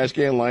all the trash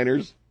can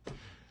liners.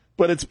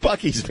 But it's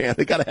Buc-ee's, man.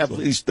 They gotta have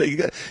you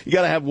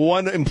gotta have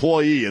one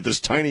employee at this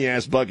tiny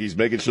ass Buc-ee's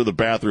making sure the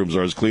bathrooms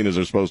are as clean as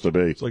they're supposed to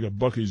be. It's like a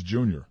Buc-ee's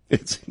Junior.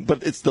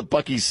 But it's the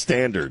Buc-ee's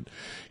standard.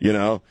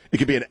 It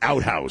could be an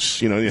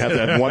outhouse. You have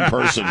to have one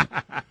person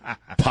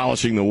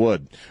polishing the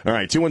wood. All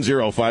right,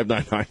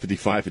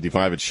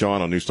 210-599-5555. It's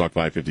Sean on Newstalk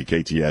 550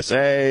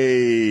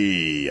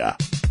 KTSA.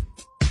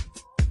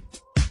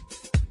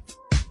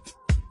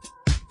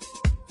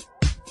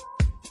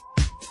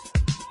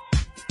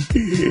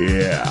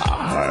 Yeah.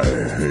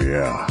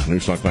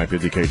 Newstalk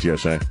 550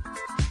 KTSA.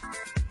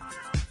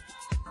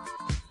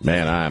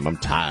 Man, I'm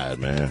tired,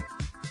 man.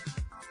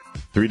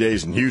 3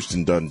 days in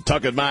Houston done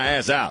tucking my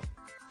ass out.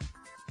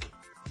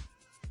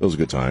 It was a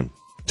good time.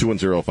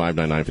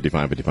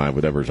 210-599-5555,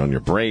 whatever's on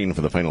your brain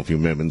for the final few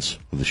minutes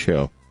of the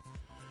show.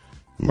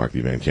 Mark V.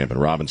 Van Camp and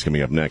Robbins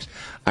coming up next.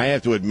 I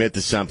have to admit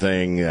to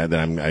something that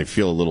I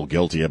feel a little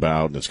guilty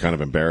about, and it's kind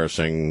of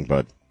embarrassing,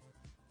 but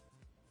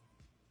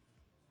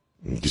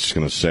I'm just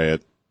going to say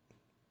it.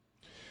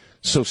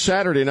 So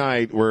Saturday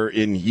night, we're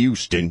in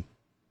Houston,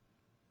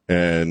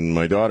 and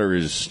my daughter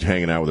is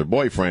hanging out with her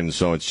boyfriend,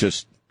 so it's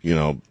just,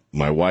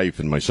 my wife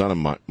and my son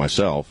and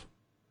myself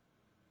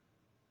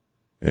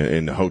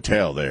in the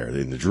hotel there,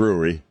 in the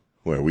Drury,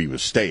 where we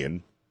was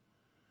staying.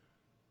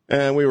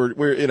 And we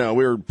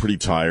were pretty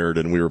tired,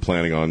 and we were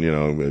planning on,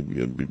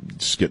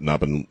 just getting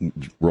up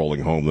and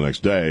rolling home the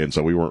next day, and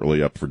so we weren't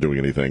really up for doing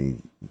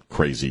anything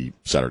crazy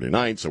Saturday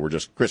night, so we're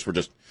just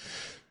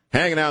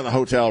hanging out in the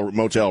hotel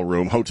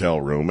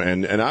room,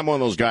 and I'm one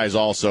of those guys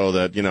also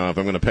that, if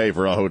I'm going to pay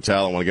for a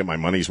hotel, I want to get my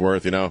money's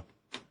worth,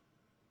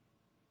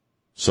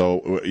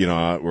 So,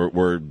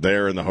 we're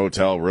there in the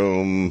hotel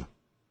room,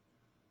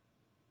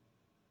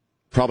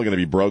 probably going to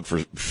be broke for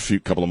a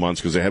couple of months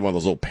because they had one of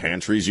those little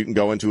pantries you can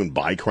go into and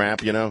buy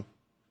crap,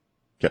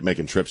 Kept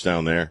making trips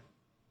down there.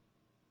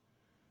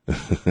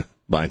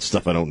 Buying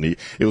stuff I don't need.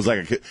 It was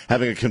like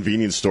having a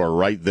convenience store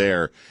right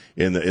there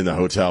in the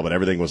hotel, but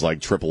everything was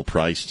like triple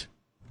priced.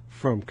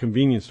 From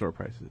convenience store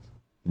prices.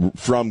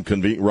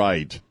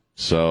 Right.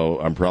 So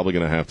I'm probably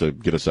going to have to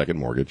get a second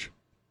mortgage.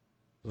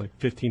 Like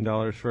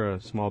 $15 for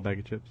a small bag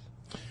of chips?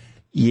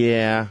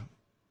 Yeah.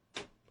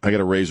 I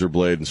got a razor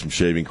blade and some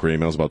shaving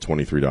cream. That was about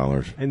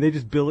 $23. And they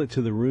just bill it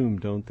to the room,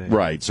 don't they?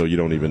 Right. So you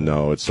don't even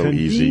know. It's so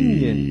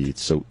easy.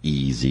 It's so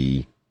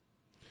easy.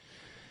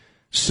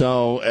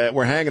 So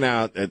we're hanging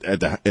out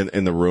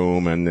in the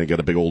room, and they got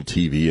a big old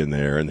TV in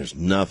there, and there's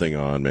nothing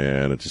on,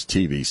 man. It's just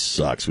TV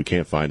sucks. We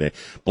can't find it.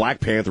 Black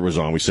Panther was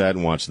on. We sat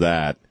and watched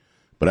that.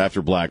 But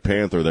after Black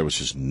Panther, there was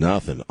just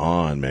nothing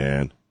on,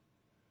 man.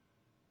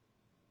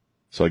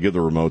 So I give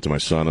the remote to my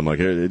son. I'm like,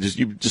 here,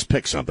 you just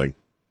pick something.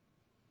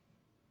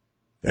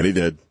 And he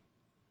did.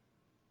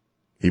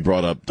 He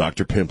brought up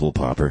Dr. Pimple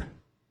Popper.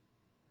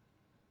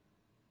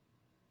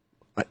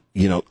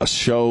 A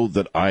show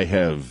that I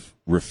have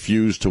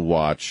refused to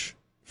watch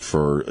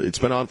it's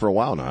been on for a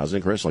while now,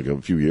 hasn't it, Chris? Like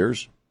a few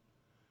years?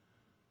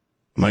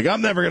 I'm like,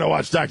 I'm never going to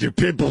watch Dr.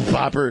 Pimple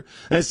Popper.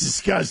 That's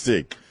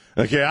disgusting.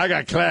 Okay, I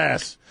got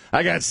class.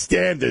 I got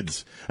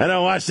standards. I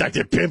don't watch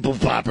Dr. Pimple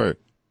Popper.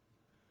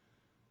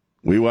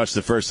 We watched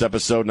the first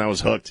episode and I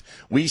was hooked.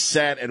 We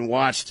sat and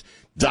watched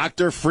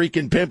Dr.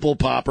 freaking Pimple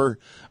Popper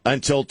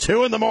until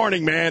 2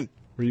 a.m, man.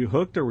 Were you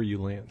hooked or were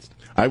you lanced?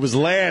 I was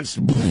lanced.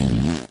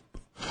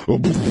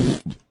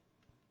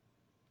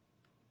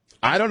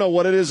 I don't know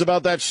what it is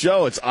about that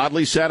show. It's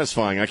oddly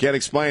satisfying. I can't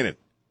explain it.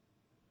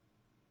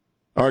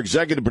 Our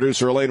executive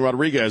producer, Elaine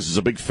Rodriguez, is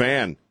a big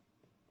fan.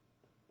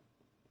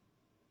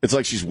 It's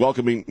like she's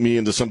welcoming me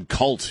into some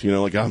cult,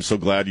 like, I'm so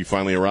glad you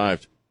finally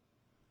arrived.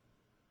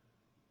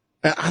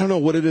 I don't know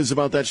what it is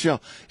about that show.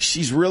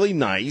 She's really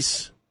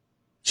nice.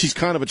 She's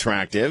kind of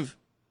attractive.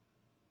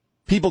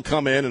 People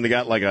come in and they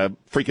got like a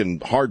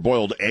freaking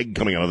hard-boiled egg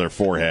coming out of their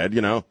forehead,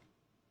 you know?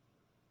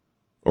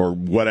 Or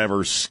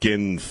whatever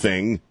skin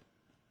thing.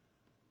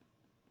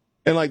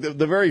 And like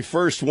the very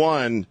first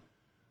one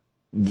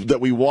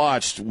that we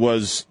watched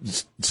was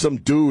some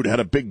dude had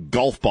a big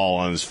golf ball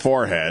on his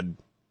forehead.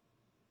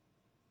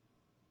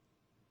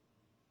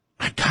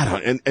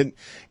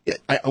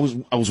 I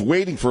was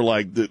waiting for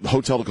like the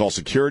hotel to call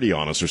security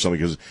on us or something,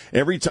 because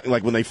every time,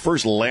 like when they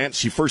first land,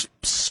 she first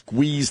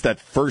squeezed that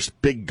first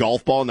big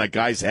golf ball in that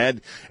guy's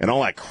head, and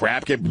all that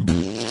crap came.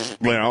 You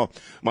know,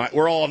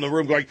 we're all in the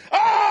room going,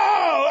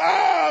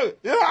 oh,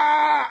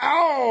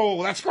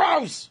 that's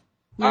gross.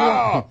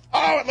 Oh,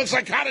 it looks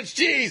like cottage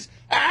cheese.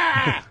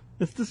 Ah.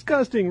 It's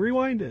disgusting.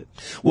 Rewind it.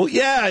 Well,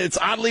 yeah, it's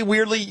oddly,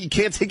 weirdly, you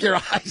can't take your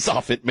eyes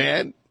off it,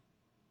 man.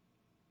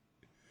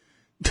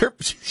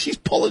 She's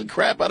pulling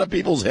crap out of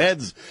people's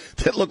heads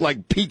that look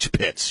like peach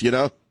pits, you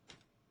know?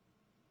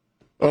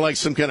 Or like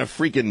some kind of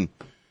freaking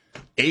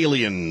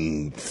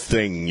alien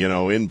thing, you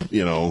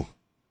know,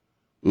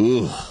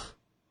 ugh.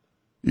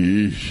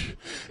 Eesh.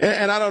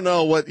 And I don't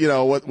know what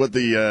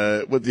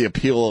the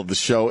appeal of the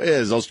show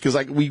is, because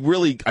I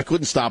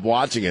couldn't stop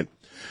watching it.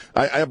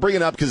 I bring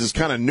it up because it's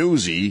kind of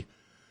newsy.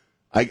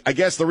 I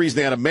guess the reason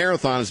they had a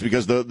marathon is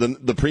because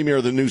the premiere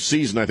of the new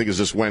season, I think, is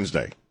this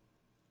Wednesday.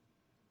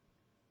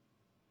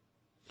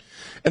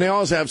 And they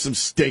always have some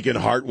stinking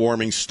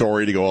heartwarming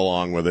story to go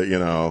along with it, you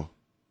know.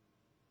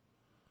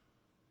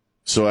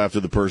 So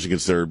after the person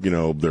gets their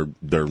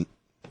the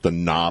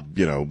knob,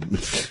 you know,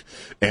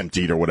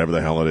 emptied or whatever the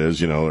hell it is,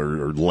 you know,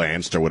 or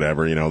lanced or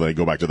whatever, you know, they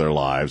go back to their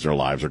lives. Their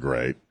lives are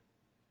great.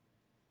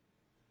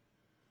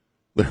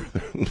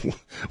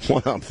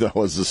 One of them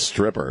was a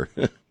stripper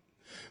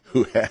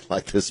who had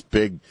like this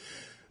big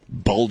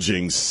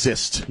bulging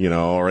cyst, you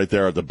know, right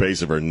there at the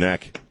base of her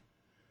neck.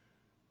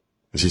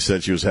 And she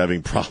said she was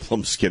having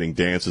problems getting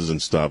dances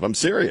and stuff. I'm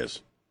serious.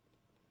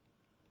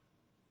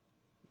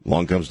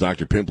 Along comes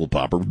Dr. Pimple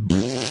Popper.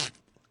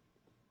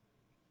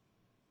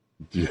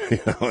 You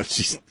know,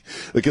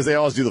 because they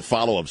always do the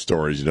follow-up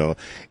stories, you know.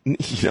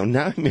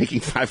 Now I'm making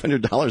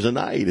 $500 a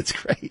night. It's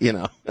great, you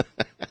know.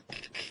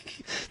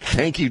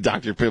 Thank you,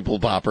 Dr. Pimple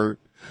Popper.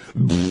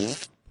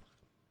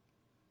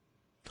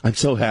 I'm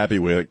so happy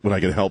when I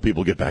can help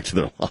people get back to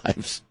their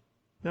lives.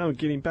 Now I'm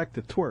getting back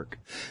to twerk.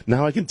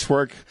 Now I can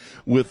twerk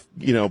with,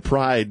 you know,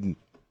 pride.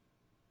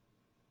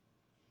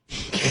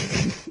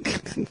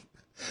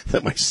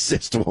 That my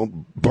cyst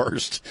won't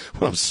burst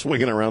when I'm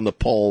swinging around the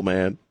pole,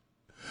 man.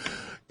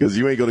 Because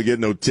you ain't going to get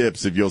no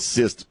tips if your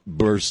cyst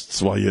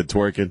bursts while you're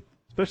twerking.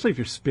 Especially if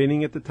you're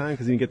spinning at the time,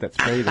 because you can get that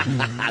spray.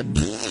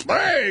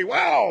 Hey,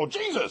 wow,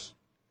 Jesus.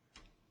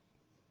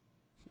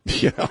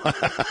 You know,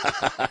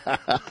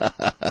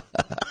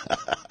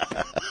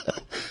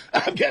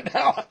 I'm getting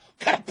out. What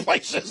kind of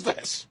place is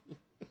this?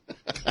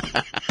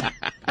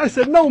 I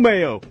said no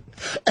mayo.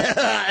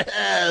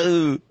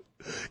 Because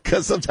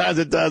sometimes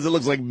it does. It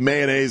looks like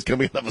mayonnaise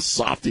coming out of a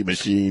softie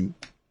machine.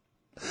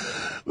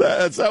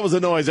 That was a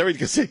noise.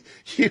 Because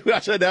you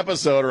watch an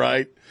episode,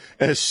 right?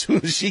 And as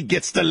soon as she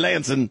gets to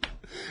lancing,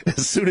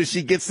 as soon as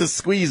she gets to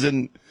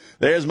squeezing,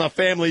 there's my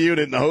family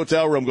unit in the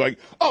hotel room going,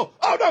 oh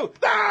no,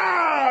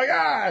 oh,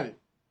 God.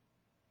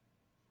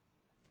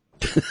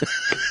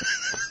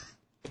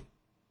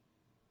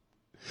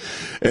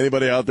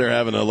 Anybody out there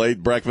having a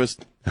late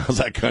breakfast? How's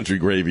that country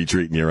gravy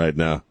treating you right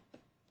now?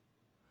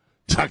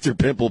 Dr.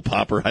 Pimple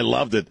Popper, I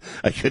loved it.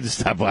 I couldn't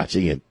stop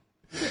watching it.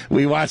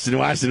 We watched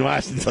until I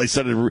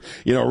started,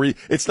 you know,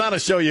 it's not a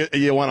show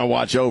you want to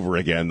watch over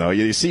again, though.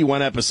 You see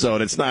one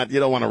episode, it's not, you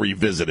don't want to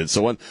revisit it.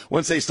 So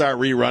once they start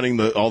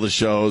rerunning all the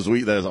shows,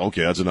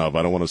 that's enough.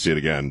 I don't want to see it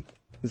again.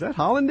 Is that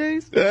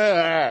Hollandaise?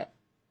 Yeah.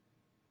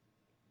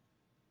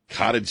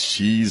 Cottage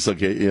cheese,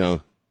 okay, you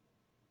know.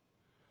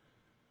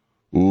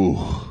 Ooh.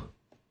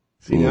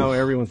 See, now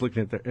everyone's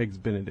looking at their Eggs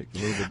Benedict a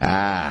little bit.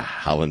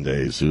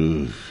 Hollandaise.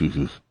 Ooh.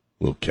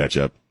 Little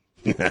ketchup.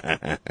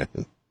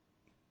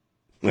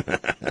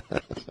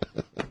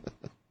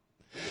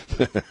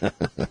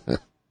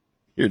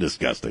 You're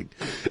disgusting.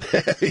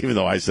 Even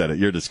though I said it,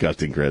 you're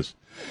disgusting, Chris,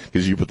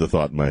 because you put the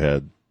thought in my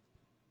head.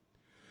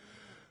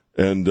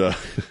 And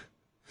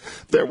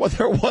there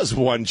was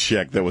one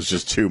chick that was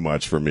just too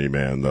much for me,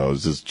 man, though. It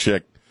was this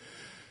chick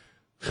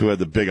who had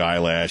the big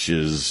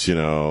eyelashes, you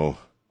know,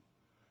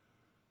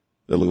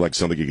 that looked like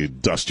something you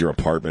could dust your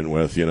apartment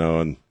with, you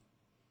know,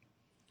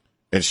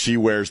 and she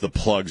wears the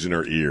plugs in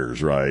her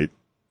ears, right?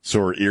 So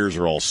her ears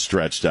are all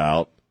stretched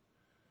out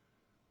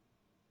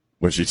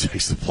when she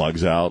takes the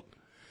plugs out.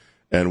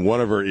 And one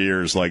of her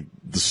ears, like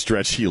the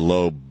stretchy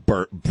lobe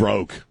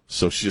broke.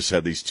 So she just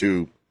had these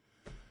two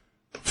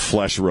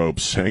flesh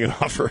ropes hanging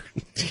off her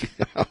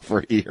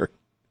ear.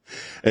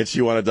 And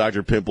she wanted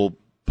Dr. Pimple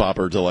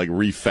Popper to like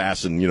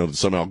refasten, you know, to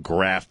somehow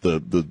graft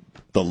the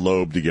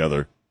lobe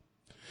together.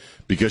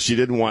 Because she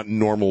didn't want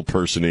normal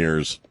person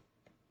ears.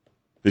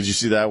 Did you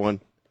see that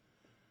one?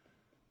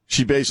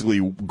 She basically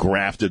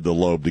grafted the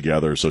lobe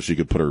together so she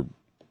could put her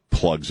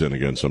plugs in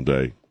again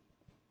someday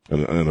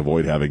and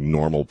avoid having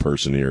normal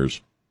person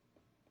ears.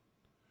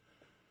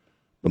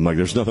 I'm like,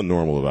 there's nothing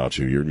normal about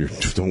you. You're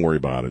don't worry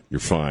about it. You're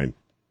fine.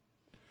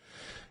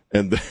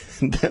 And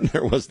then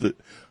there was I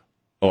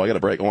got a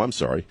break. Oh, I'm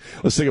sorry.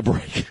 Let's take a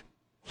break.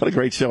 What a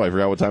great show. I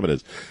forgot what time it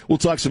is. We'll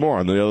talk some more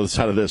on the other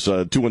side of this.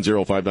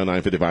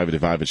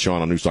 210-599-5555. It's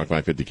Sean on News Talk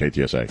 550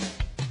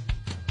 KTSA.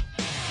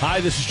 Hi,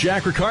 this is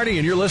Jack Riccardi,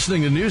 and you're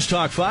listening to News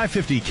Talk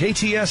 550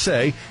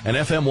 KTSA and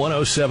FM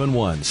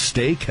 1071.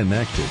 Stay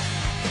connected.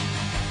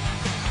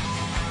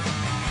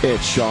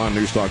 It's Sean,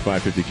 News Talk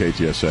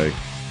 550 KTSA.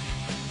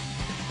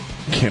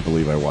 Can't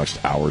believe I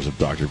watched hours of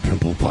Dr.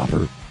 Pimple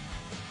Popper.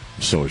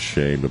 I'm so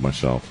ashamed of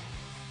myself.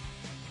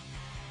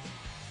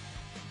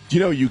 Do you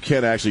know you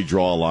can actually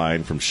draw a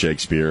line from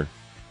Shakespeare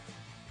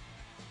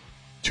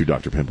to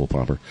Dr. Pimple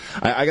Popper?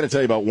 I got to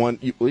tell you about one.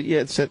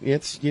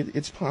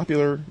 It's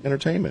popular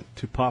entertainment.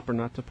 To pop or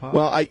not to pop?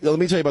 Well, let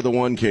me tell you about the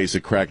one case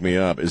that cracked me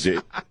up.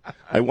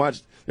 I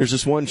watched. There's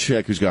this one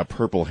chick who's got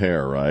purple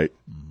hair, right?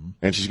 Mm-hmm.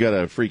 And she's got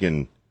a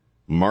freaking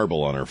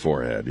marble on her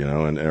forehead,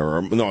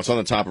 no, it's on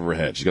the top of her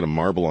head. She's got a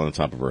marble on the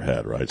top of her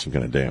head, right? Some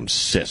kind of damn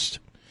cyst.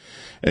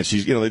 And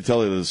she's, they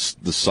tell you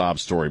the sob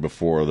story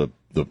before the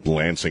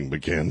lancing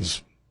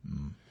begins.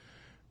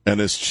 And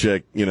this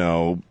chick, she's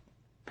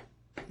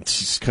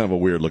kind of a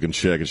weird-looking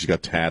chick, and she's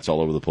got tats all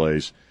over the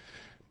place.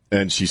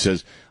 And she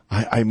says,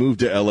 I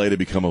moved to L.A. to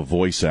become a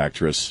voice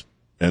actress,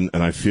 and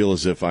I feel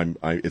as if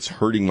it's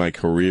hurting my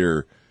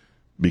career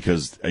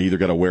because I either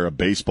got to wear a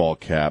baseball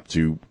cap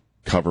to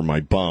cover my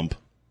bump,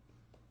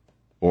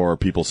 or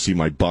people see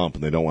my bump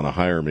and they don't want to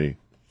hire me.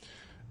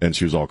 And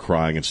she was all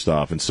crying and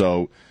stuff. And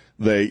so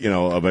they,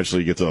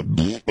 eventually get to,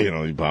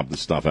 you pop the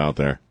stuff out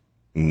there.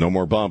 No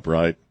more bump,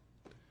 right?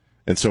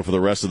 And so for the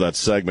rest of that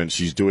segment,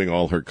 she's doing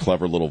all her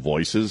clever little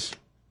voices.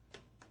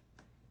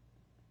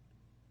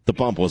 The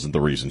bump wasn't the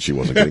reason she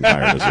wasn't getting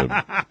hired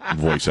as a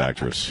voice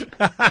actress.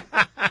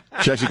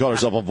 She actually called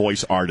herself a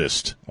voice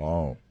artist.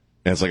 Oh.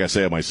 And it's like I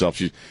say of myself,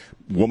 she's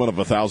woman of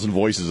 1,000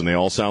 voices and they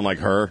all sound like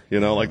her,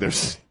 like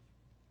there's...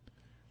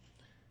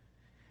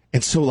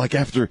 And so, like,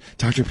 after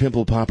Dr.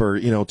 Pimple Popper,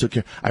 took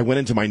care, I went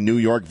into my New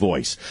York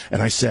voice, and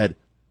I said,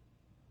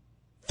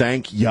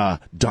 thank ya,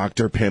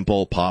 Dr.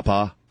 Pimple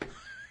Papa.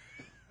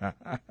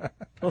 Well,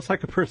 it's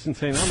like a person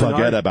saying, I'm an artist.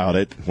 Forget about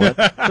it. What?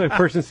 It's like a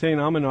person saying,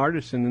 I'm an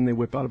artist, and then they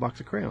whip out a box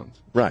of crayons.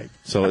 Right.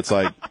 So it's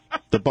like,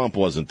 the bump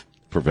wasn't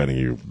preventing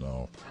you,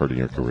 hurting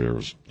your career. It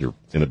was your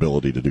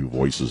inability to do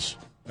voices.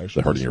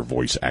 Actually, hurting your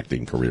voice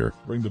acting career.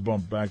 Bring the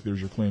bump back. There's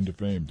your claim to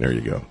fame. There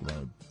you go. Right.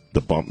 The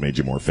bump made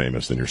you more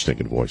famous than your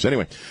stinking voice.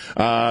 Anyway,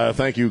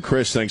 thank you,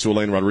 Chris. Thanks to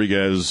Elaine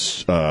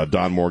Rodriguez,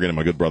 Don Morgan, and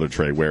my good brother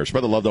Trey Ware.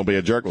 Spread the love. Don't be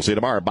a jerk. We'll see you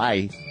tomorrow.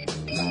 Bye.